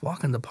 this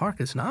walk in the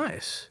park is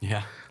nice.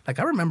 Yeah. Like,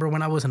 I remember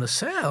when I was in a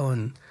cell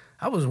and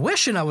I was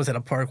wishing I was at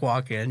a park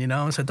walking,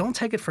 and so don't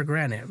take it for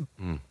granted.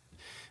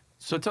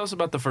 So tell us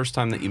about the first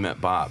time that you met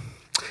Bob.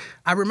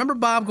 I remember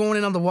Bob going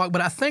in on the walk,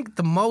 but I think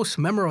the most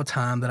memorable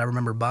time that I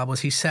remember Bob was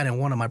he sat in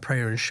one of my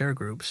prayer and share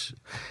groups.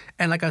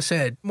 And like I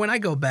said, when I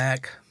go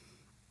back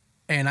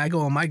and I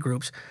go in my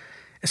groups,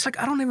 it's like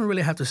I don't even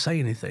really have to say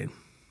anything.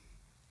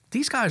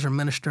 These guys are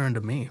ministering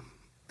to me.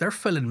 They're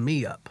filling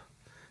me up.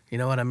 You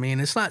know what I mean?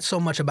 It's not so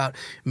much about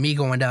me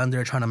going down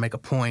there trying to make a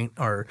point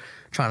or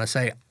trying to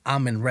say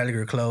I'm in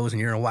regular clothes and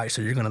you're in white,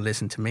 so you're going to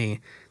listen to me.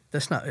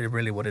 That's not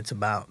really what it's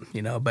about,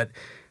 But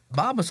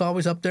Bob was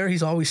always up there.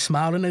 He's always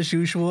smiling as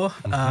usual,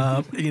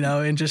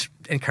 and just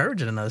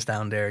encouraging us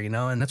down there,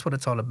 and that's what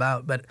it's all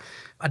about. But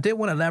I did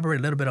want to elaborate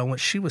a little bit on what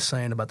she was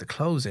saying about the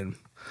closing.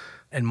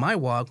 In my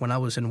walk, when I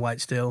was in White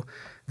still,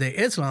 the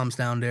Islams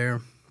down there,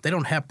 they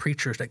don't have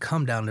preachers that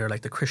come down there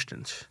like the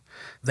Christians.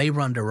 They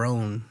run their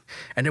own.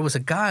 And there was a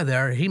guy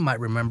there, he might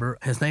remember,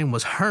 his name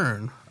was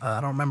Hearn. I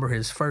don't remember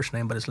his first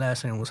name, but his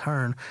last name was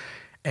Hearn.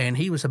 And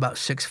he was about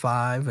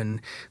 6'5", and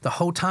the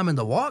whole time in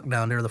the walk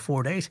down there, the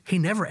 4 days, he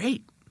never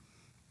ate.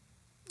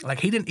 Like,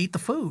 he didn't eat the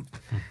food.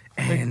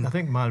 I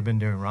think it might have been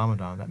during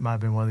Ramadan. That might have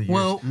been one of the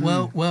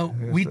years. Well,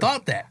 we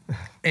thought that.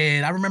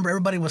 And I remember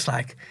everybody was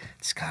like,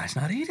 this guy's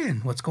not eating.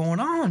 What's going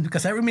on?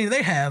 Because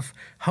they have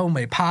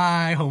homemade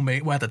pie,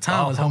 at the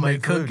time it was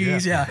homemade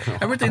cookies. Yeah.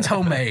 Everything's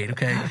homemade,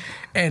 okay?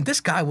 And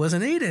this guy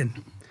wasn't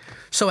eating.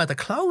 So at the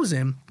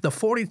closing, the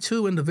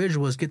 42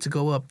 individuals get to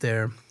go up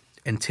there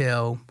and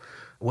tell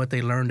what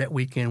they learned that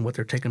weekend, what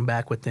they're taking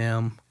back with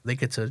them. They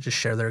get to just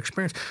share their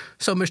experience.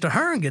 So Mr.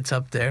 Hearn gets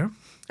up there,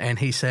 and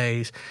he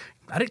says,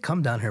 I didn't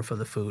come down here for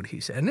the food, he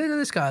said. And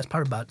this guy's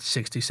probably about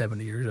 60,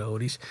 70 years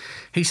old.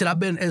 He said, I've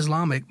been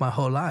Islamic my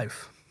whole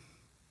life.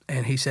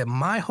 And he said,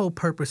 my whole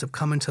purpose of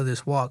coming to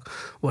this walk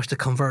was to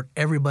convert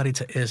everybody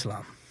to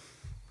Islam.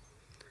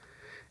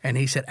 And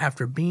he said,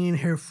 after being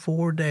here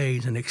 4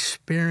 days and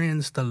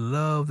experienced the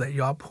love that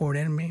y'all poured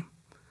in me,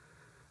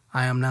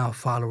 I am now a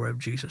follower of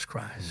Jesus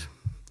Christ.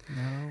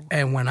 No.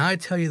 And when I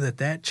tell you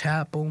that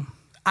chapel,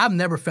 I've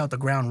never felt the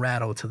ground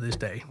rattle to this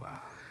day. Wow.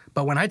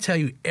 But when I tell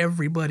you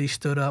everybody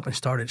stood up and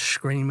started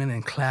screaming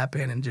and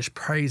clapping and just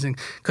praising,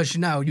 because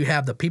you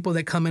have the people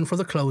that come in for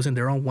the closing,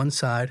 they're on one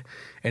side,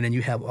 and then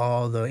you have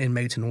all the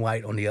inmates in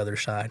white on the other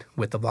side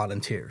with the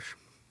volunteers.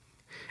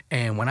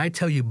 And when I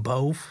tell you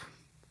both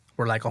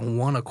were like on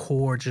one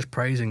accord just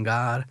praising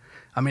God,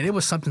 it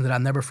was something that I'll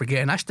never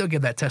forget. And I still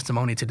give that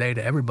testimony today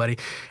to everybody.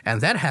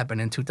 And that happened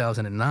in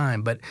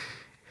 2009. But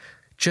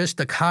just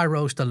the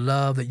Kairos, the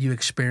love that you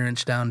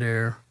experienced down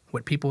there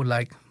with people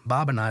like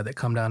Bob and I that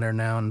come down there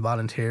now and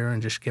volunteer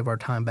and just give our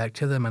time back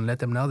to them and let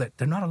them know that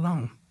they're not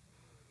alone.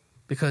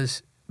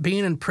 Because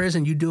being in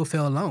prison, you do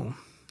feel alone.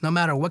 No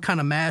matter what kind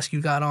of mask you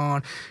got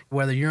on,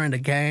 whether you're in a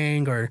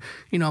gang or,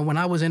 when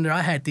I was in there,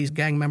 I had these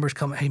gang members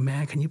come, hey,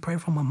 man, can you pray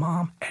for my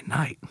mom at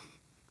night?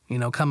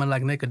 Coming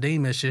like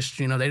Nicodemus, just,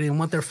 they didn't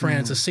want their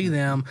friends to see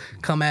them,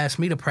 come ask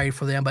me to pray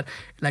for them. But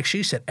like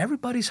she said,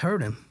 everybody's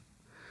hurting.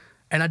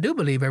 And I do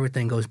believe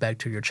everything goes back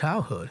to your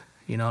childhood.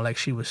 Like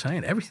she was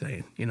saying,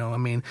 everything.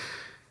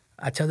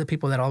 I tell the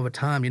people that all the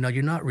time,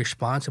 you're not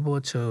responsible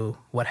to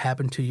what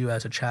happened to you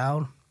as a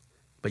child,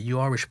 but you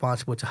are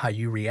responsible to how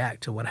you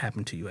react to what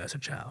happened to you as a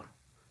child.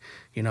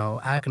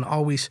 I can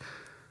always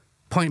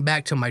point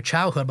back to my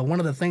childhood, but one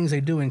of the things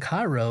they do in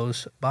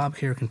Kairos, Bob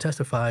here can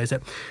testify, is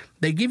that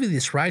they give you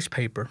this rice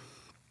paper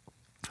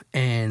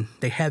and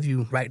they have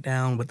you write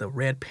down with a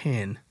red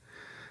pen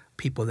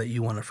people that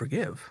you want to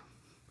forgive.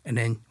 And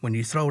then when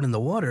you throw it in the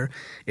water,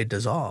 it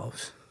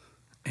dissolves.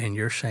 And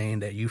you're saying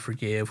that you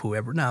forgive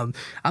whoever. Now,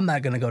 I'm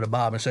not going to go to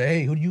Bob and say,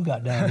 hey, who do you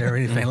got down there or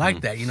anything like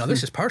that.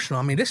 This is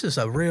personal. This is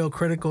a real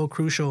critical,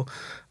 crucial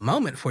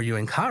moment for you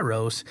in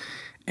Kairos.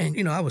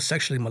 And, I was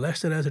sexually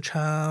molested as a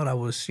child. I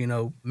was,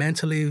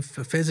 mentally,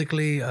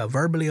 physically,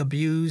 verbally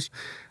abused.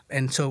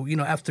 And so,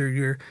 after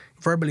you're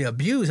verbally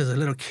abused as a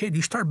little kid,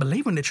 you start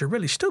believing that you're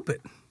really stupid.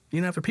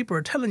 After people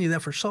are telling you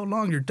that for so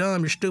long, you're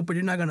dumb, you're stupid,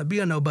 you're not going to be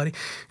a nobody,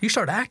 you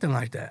start acting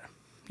like that.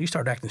 You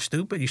start acting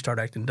stupid, you start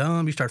acting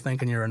dumb, you start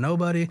thinking you're a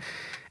nobody.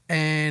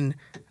 And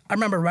I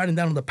remember writing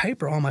down on the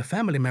paper all my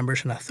family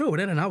members, and I threw it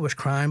in, and I was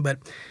crying. But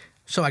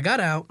so I got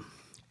out,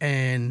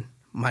 and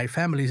my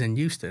family's in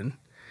Houston,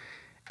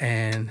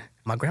 and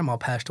my grandma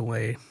passed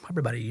away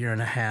probably about 1.5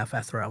 years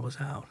after I was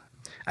out.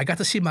 I got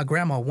to see my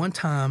grandma one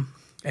time,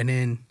 and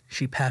then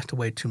she passed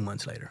away 2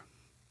 months later.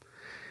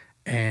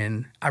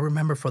 And I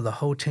remember for the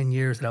whole 10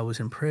 years that I was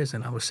in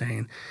prison, I was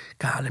saying,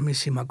 God, let me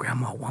see my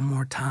grandma one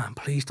more time.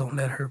 Please don't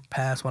let her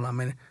pass while I'm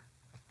in it.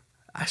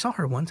 I saw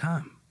her one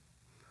time.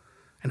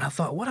 And I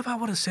thought, what if I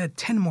would have said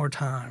 10 more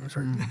times?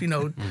 Or,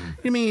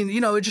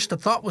 just the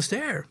thought was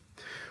there.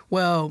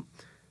 Well,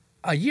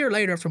 a year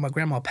later after my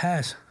grandma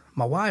passed,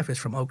 my wife is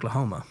from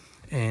Oklahoma.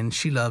 And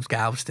she loves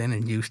Galveston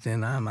and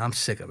Houston. I'm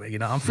sick of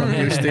it. I'm from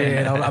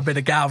Houston. I've been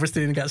to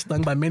Galveston and got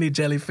stung by many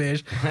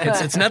jellyfish.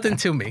 It's nothing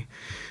to me.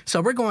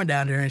 So we're going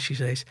down there, and she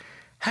says,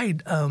 hey,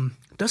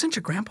 doesn't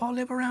your grandpa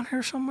live around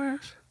here somewhere?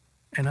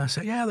 And I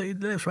said, yeah, he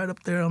lives right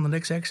up there on the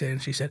next exit.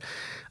 And she said,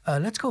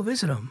 let's go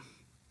visit him.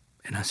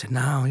 And I said,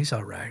 no, he's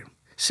all right.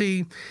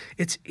 See,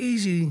 it's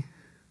easy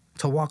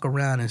to walk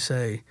around and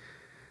say,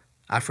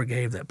 I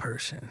forgave that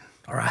person,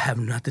 or I have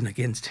nothing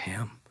against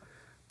him.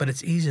 But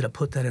it's easy to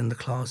put that in the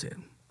closet.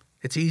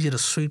 It's easy to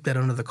sweep that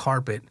under the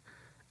carpet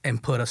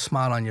and put a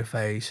smile on your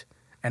face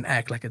and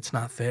act like it's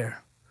not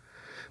there.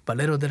 But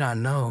little did I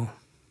know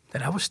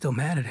that I was still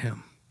mad at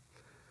him,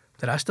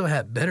 that I still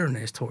had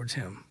bitterness towards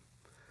him.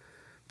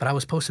 But I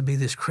was supposed to be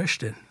this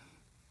Christian,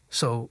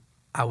 so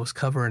I was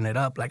covering it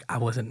up like I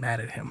wasn't mad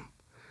at him.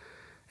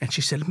 And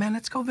she said, man,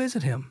 let's go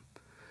visit him.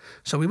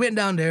 So we went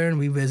down there and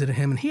we visited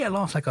him, and he had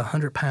lost like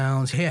 100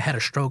 pounds. He had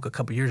a stroke a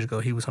couple years ago.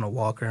 He was on a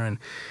walker, and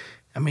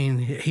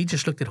he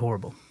just looked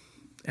horrible.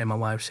 And my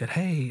wife said,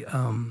 hey,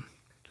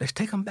 let's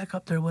take him back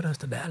up there with us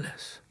to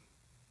Dallas.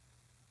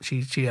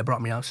 She had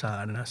brought me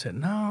outside, and I said,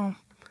 no.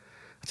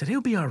 I said,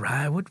 he'll be all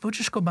right. We'll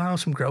just go buy him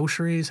some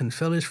groceries and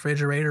fill his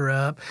refrigerator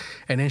up.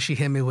 And then she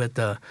hit me with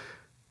but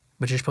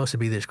you're supposed to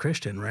be this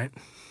Christian, right?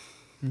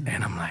 Mm-hmm.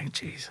 And I'm like,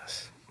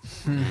 Jesus.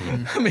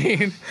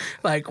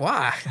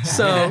 Why?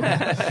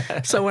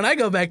 So when I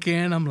go back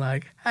in, I'm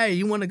like, hey,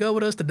 you want to go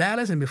with us to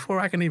Dallas? And before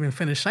I can even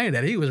finish saying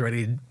that, he was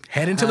ready to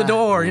head into the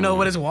door,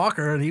 with his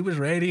walker, and he was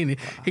ready, and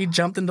he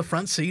jumped in the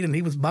front seat, and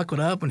he was buckled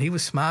up, and he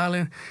was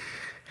smiling.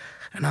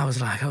 And I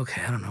was like,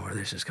 okay, I don't know where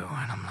this is going.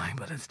 I'm like,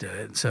 but let's do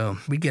it. So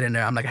we get in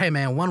there. I'm like, hey,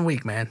 man, 1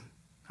 week, man.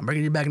 I'm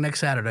bringing you back next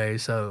Saturday,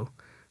 so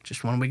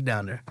just 1 week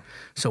down there.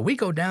 So we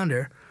go down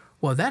there.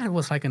 Well, that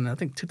was like in, I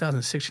think,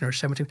 2016 or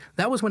 17.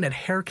 That was when that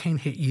hurricane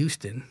hit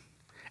Houston,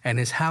 and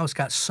his house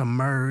got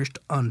submerged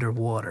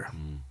underwater.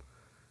 Mm.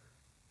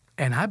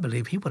 And I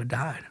believe he would have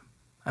died.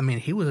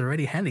 He was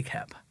already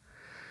handicapped.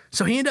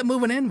 So he ended up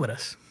moving in with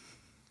us.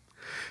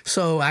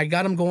 So I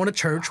got him going to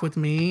church with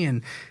me,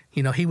 and,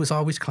 he was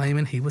always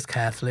claiming he was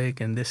Catholic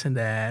and this and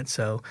that.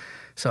 So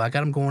I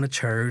got him going to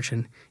church,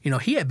 and,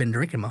 he had been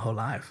drinking my whole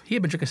life. He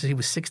had been drinking since he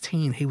was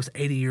 16. He was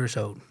 80 years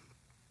old.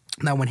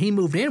 Now, when he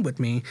moved in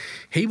with me,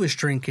 he was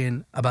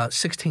drinking about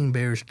 16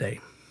 beers a day.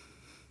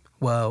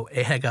 Well,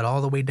 it had got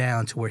all the way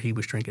down to where he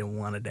was drinking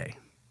one a day.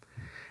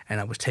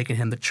 And I was taking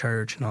him to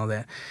church and all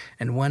that.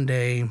 And one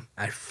day,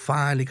 I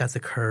finally got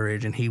the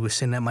courage, and he was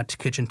sitting at my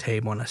kitchen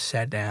table, and I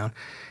sat down,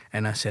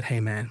 and I said,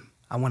 hey, man,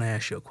 I want to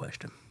ask you a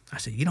question. I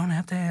said, you don't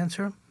have to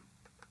answer.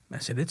 I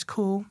said, it's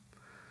cool.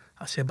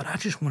 I said, but I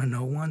just want to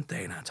know one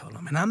thing. I told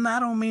him, and I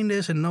don't mean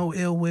this in no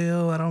ill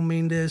will. I don't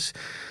mean this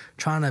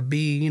trying to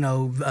be,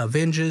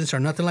 vengeance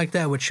or nothing like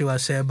that with you. I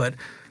said, but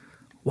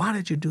why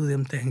did you do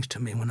them things to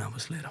me when I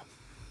was little?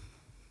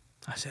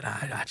 I said,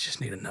 I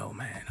just need to know,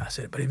 man. I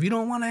said, but if you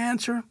don't want to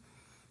answer,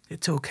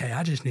 it's okay.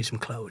 I just need some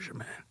closure,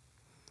 man.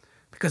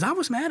 Because I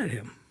was mad at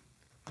him.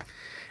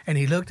 And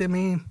he looked at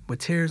me with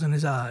tears in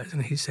his eyes,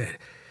 and he said,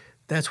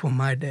 that's what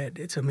my dad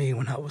did to me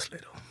when I was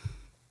little.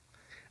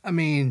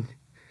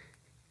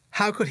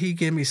 How could he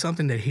give me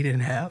something that he didn't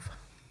have?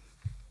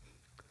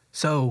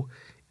 So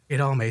it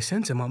all made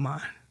sense in my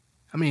mind.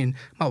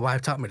 My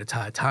wife taught me to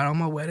tie a tie on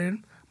my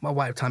wedding. My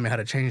wife taught me how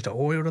to change the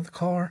oil to the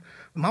car.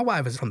 My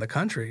wife is from the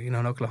country, in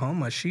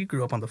Oklahoma. She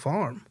grew up on the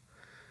farm.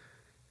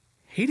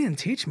 He didn't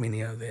teach me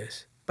any of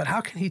this. But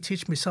how can he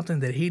teach me something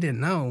that he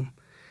didn't know?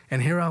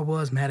 And here I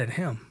was mad at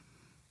him.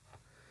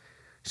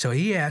 So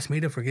he asked me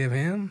to forgive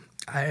him.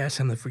 I asked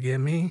him to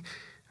forgive me.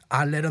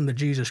 I led him to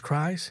Jesus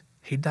Christ.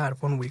 He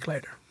died 1 week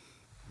later.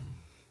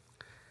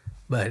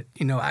 But,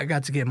 I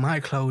got to get my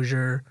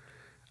closure.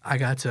 I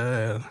got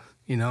to,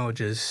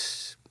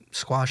 just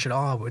squash it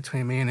all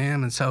between me and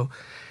him. And so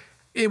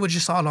it was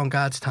just all on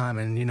God's time.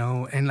 And,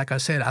 and like I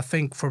said, I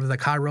think for the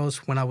Kairos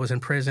when I was in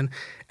prison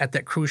at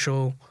that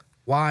crucial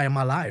why in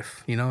my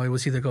life, it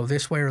was either go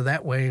this way or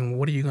that way. And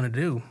what are you going to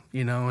do?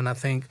 And I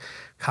think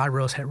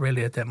Kairos had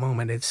really at that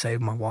moment, it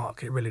saved my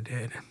walk. It really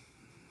did.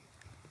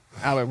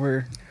 Albert,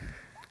 we're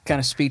kind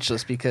of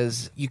speechless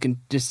because you can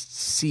just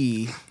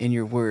see in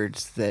your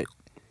words that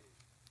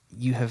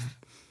you have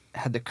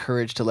had the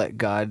courage to let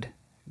God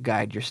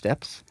guide your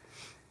steps.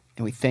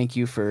 And we thank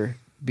you for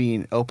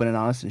being open and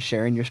honest and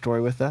sharing your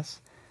story with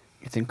us.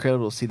 It's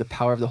incredible to see the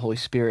power of the Holy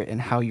Spirit and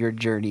how your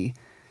journey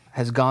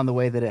has gone the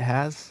way that it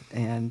has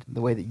and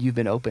the way that you've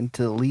been open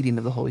to the leading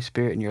of the Holy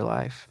Spirit in your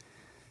life.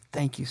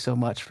 Thank you so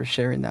much for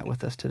sharing that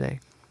with us today.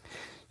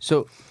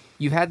 So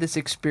you've had this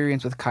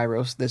experience with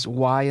Kairos, this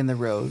why in the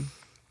road.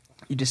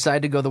 You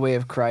decide to go the way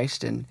of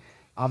Christ, and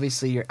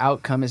obviously your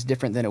outcome is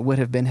different than it would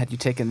have been had you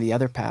taken the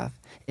other path.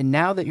 And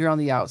now that you're on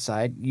the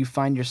outside, you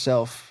find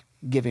yourself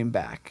giving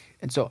back.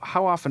 And so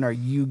how often are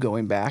you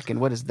going back, and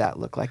what does that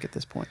look like at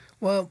this point?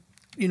 Well,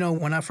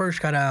 when I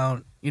first got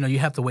out, You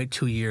have to wait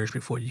 2 years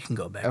before you can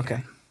go back Okay.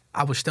 in.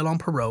 I was still on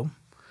parole,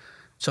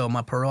 so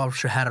my parole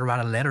officer had to write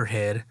a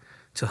letterhead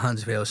to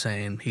Huntsville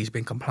saying he's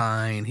been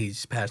complying,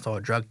 he's passed all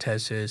drug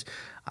tests,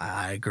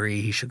 I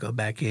agree he should go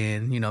back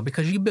in,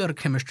 because you build a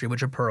chemistry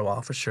with your parole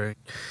officer.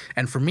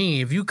 And for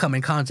me, if you come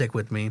in contact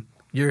with me,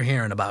 you're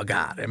hearing about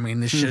God. I mean,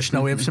 there's just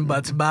no ifs and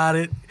buts about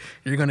it.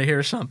 You're going to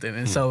hear something.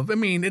 And so,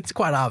 it's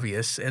quite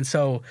obvious. And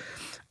so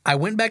I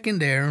went back in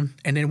there,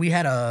 and then we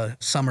had a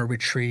summer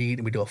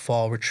retreat. We do a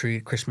fall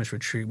retreat, Christmas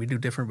retreat. We do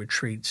different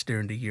retreats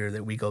during the year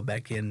that we go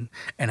back in.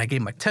 And I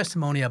gave my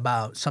testimony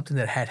about something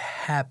that had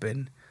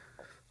happened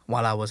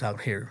while I was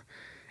out here.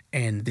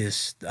 And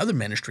this other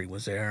ministry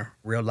was there,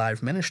 Real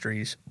Life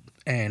Ministries,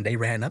 and they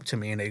ran up to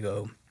me and they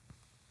go,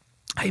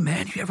 "Hey,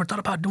 man, you ever thought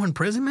about doing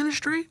prison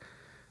ministry?"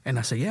 And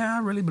I said, "Yeah, I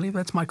really believe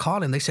that's my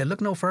calling." They said,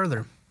 "Look no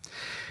further."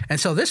 And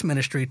so this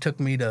ministry took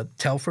me to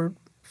Telford,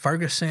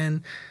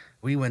 Ferguson.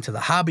 We went to the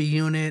Hobby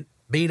Unit,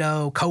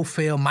 Beto,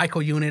 Cofield,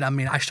 Michael Unit.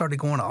 I started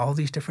going to all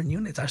these different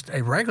units. I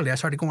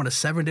started going to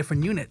 7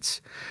 different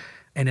units.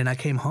 And then I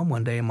came home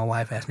one day and my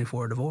wife asked me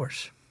for a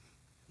divorce.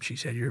 She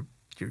said, You're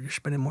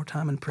spending more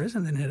time in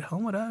prison than at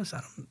home with us.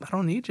 I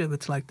don't need you if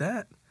it's like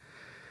that."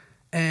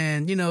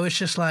 And, it's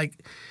just like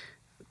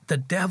the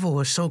devil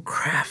is so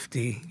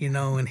crafty,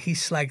 and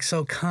he's like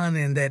so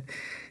cunning that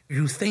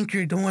you think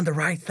you're doing the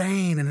right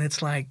thing. And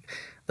it's like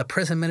the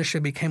prison ministry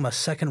became a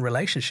second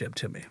relationship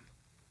to me.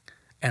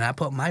 And I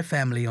put my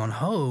family on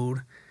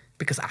hold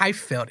because I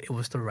felt it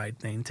was the right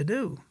thing to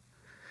do.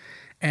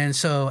 And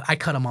so I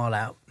cut them all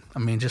out.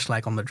 Just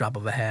like on the drop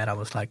of a hat, I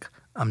was like,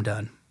 I'm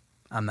done.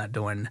 I'm not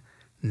doing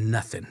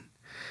nothing.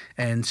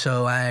 And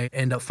so I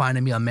ended up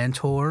finding me a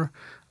mentor.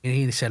 And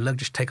he said, "Look,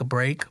 just take a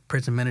break.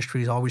 Prison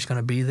ministry is always going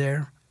to be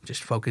there.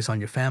 Just focus on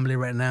your family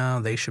right now.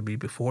 They should be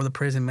before the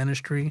prison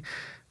ministry."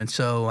 And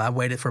so I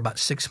waited for about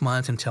 6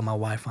 months until my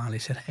wife finally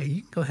said, "Hey,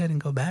 you can go ahead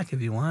and go back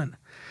if you want."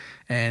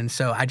 And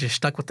so I just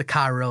stuck with the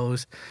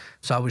Kairos.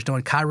 So I was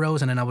doing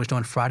Kairos, and then I was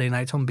doing Friday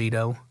nights on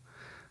Beto.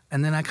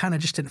 And then I kind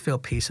of just didn't feel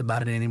peace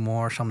about it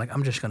anymore. So I'm like,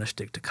 I'm just going to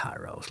stick to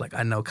Kairos. Like,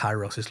 I know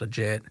Kairos is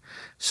legit.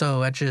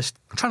 So I'm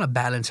trying to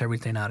balance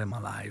everything out in my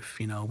life,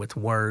 with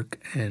work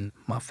and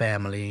my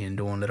family and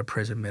doing little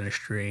prison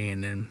ministry.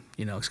 And then,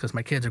 it's because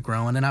my kids are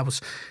growing. And I was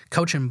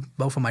coaching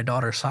both of my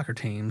daughter's soccer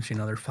teams.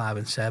 They're 5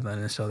 and 7.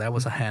 And so that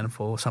was a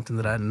handful, something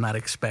that I did not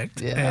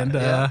expect. Yeah,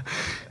 and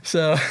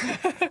so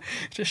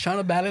just trying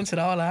to balance it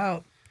all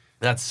out.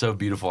 That's so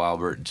beautiful,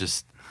 Albert.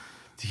 Just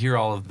to hear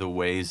all of the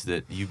ways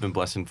that you've been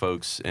blessing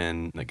folks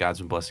and that God's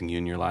been blessing you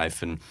in your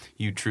life, and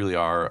you truly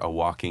are a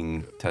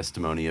walking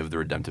testimony of the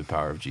redemptive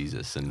power of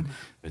Jesus, and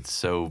it's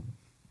so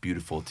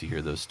beautiful to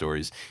hear those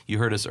stories. You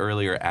heard us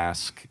earlier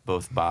ask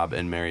both Bob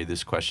and Mary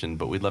this question,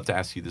 but we'd love to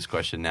ask you this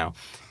question now.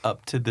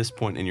 Up to this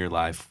point in your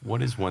life,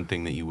 what is one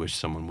thing that you wish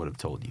someone would have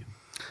told you?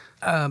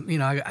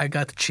 I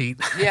got to cheat.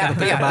 Yeah,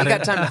 you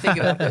got time to think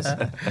about this.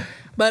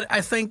 But I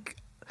think,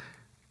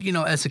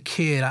 as a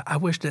kid, I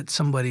wish that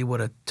somebody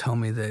would have told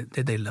me that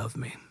they loved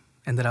me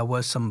and that I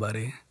was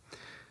somebody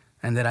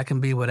and that I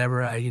can be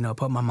whatever I,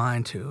 put my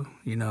mind to,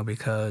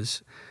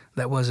 because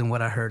that wasn't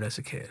what I heard as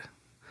a kid.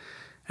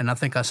 And I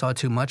think I saw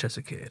too much as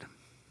a kid,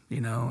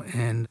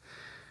 and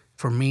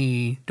for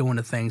me, doing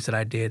the things that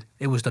I did,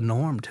 it was the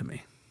norm to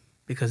me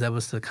because that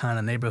was the kind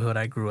of neighborhood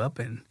I grew up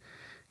in,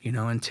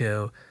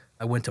 until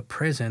I went to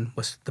prison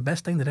was the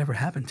best thing that ever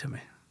happened to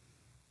me.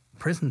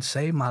 Prison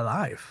saved my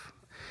life.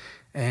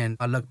 And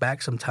I look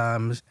back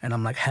sometimes and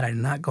I'm like, had I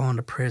not gone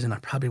to prison, I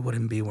probably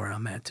wouldn't be where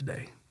I'm at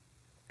today.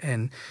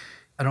 And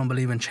I don't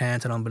believe in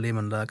chance. I don't believe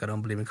in luck. I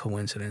don't believe in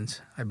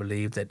coincidence. I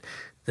believe that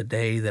the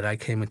day that I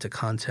came into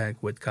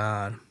contact with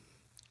God,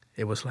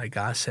 it was like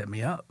God set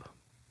me up.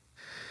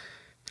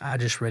 I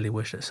just really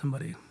wish that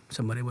somebody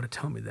would have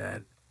told me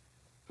that.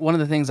 One of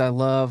the things I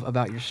love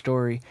about your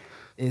story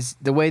is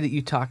the way that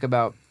you talk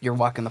about your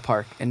walk in the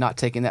park and not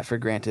taking that for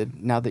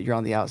granted now that you're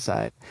on the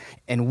outside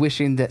and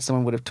wishing that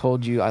someone would have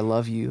told you, "I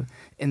love you."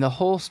 And the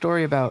whole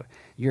story about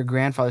your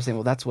grandfather saying,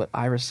 "Well, that's what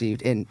I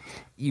received." And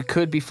you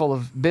could be full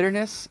of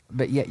bitterness,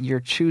 but yet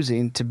you're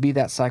choosing to be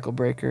that cycle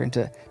breaker and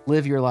to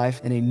live your life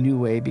in a new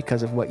way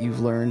because of what you've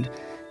learned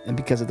and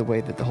because of the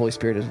way that the Holy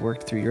Spirit has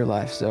worked through your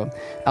life. So,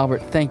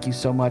 Albert, thank you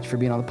so much for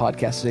being on the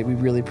podcast today. We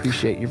really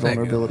appreciate your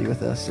vulnerability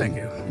with us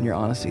and your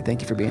honesty.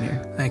 Thank you for being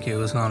here. Thank you.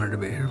 It was an honor to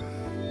be here.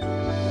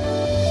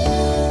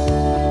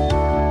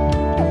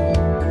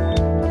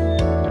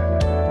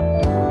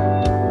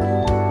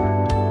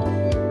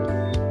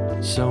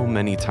 So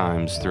many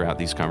times throughout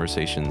these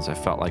conversations, I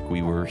felt like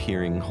we were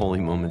hearing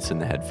holy moments in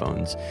the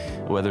headphones,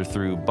 whether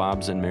through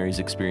Bob's and Mary's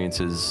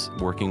experiences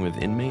working with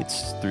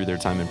inmates through their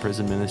time in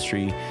prison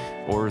ministry,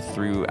 or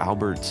through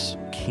Albert's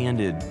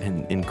candid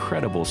and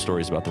incredible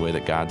stories about the way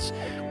that God's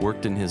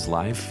worked in his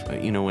life.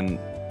 When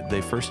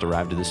they first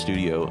arrived to the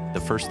studio, the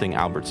first thing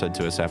Albert said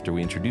to us after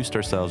we introduced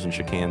ourselves and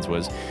shook hands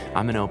was,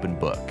 "I'm an open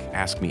book.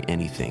 Ask me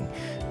anything."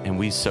 And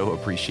we so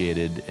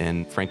appreciated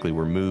and frankly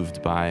were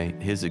moved by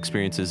his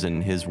experiences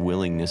and his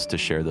willingness to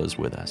share those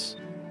with us.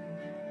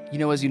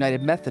 As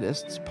United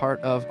Methodists,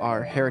 part of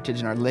our heritage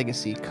and our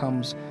legacy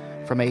comes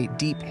from a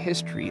deep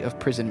history of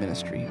prison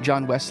ministry.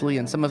 John Wesley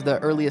and some of the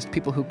earliest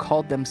people who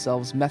called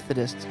themselves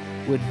Methodists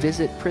would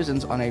visit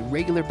prisons on a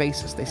regular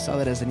basis. They saw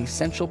that as an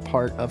essential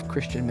part of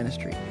Christian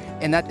ministry.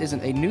 And that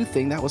isn't a new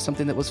thing. That was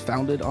something that was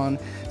founded on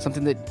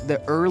something that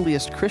the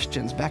earliest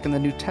Christians back in the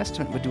New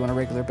Testament would do on a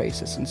regular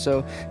basis. And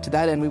so to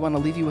that end, we want to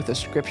leave you with a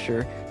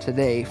scripture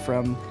today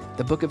from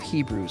the book of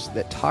Hebrews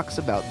that talks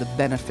about the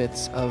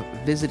benefits of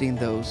visiting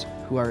those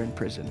who are in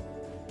prison.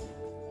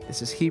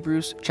 This is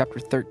Hebrews chapter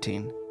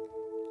 13.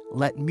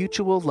 Let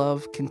mutual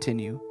love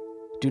continue.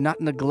 Do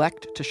not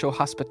neglect to show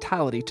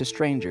hospitality to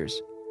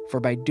strangers, for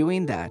by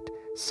doing that,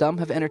 some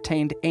have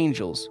entertained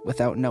angels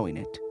without knowing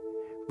it.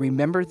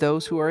 Remember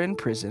those who are in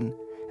prison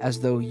as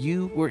though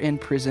you were in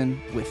prison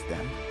with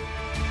them.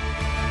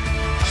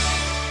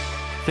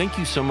 Thank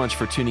you so much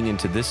for tuning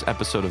into this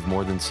episode of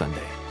More Than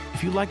Sunday.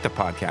 If you like the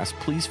podcast,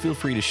 please feel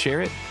free to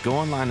share it, go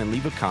online and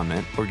leave a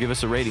comment, or give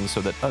us a rating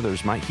so that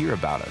others might hear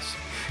about us.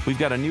 We've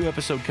got a new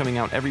episode coming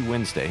out every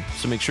Wednesday,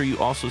 so make sure you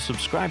also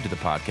subscribe to the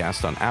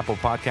podcast on Apple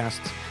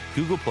Podcasts,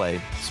 Google Play,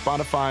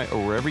 Spotify,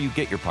 or wherever you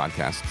get your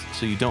podcasts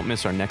so you don't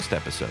miss our next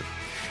episode.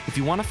 If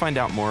you want to find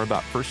out more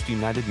about First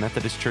United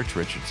Methodist Church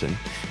Richardson,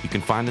 you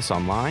can find us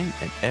online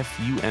at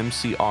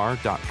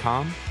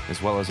fumcr.com,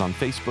 as well as on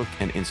Facebook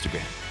and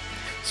Instagram.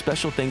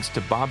 Special thanks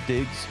to Bob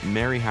Diggs,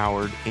 Mary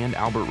Howard, and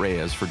Albert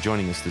Reyes for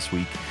joining us this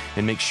week,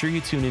 and make sure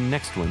you tune in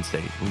next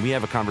Wednesday when we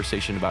have a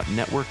conversation about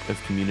Network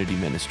of Community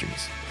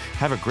Ministries.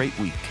 Have a great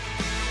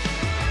week.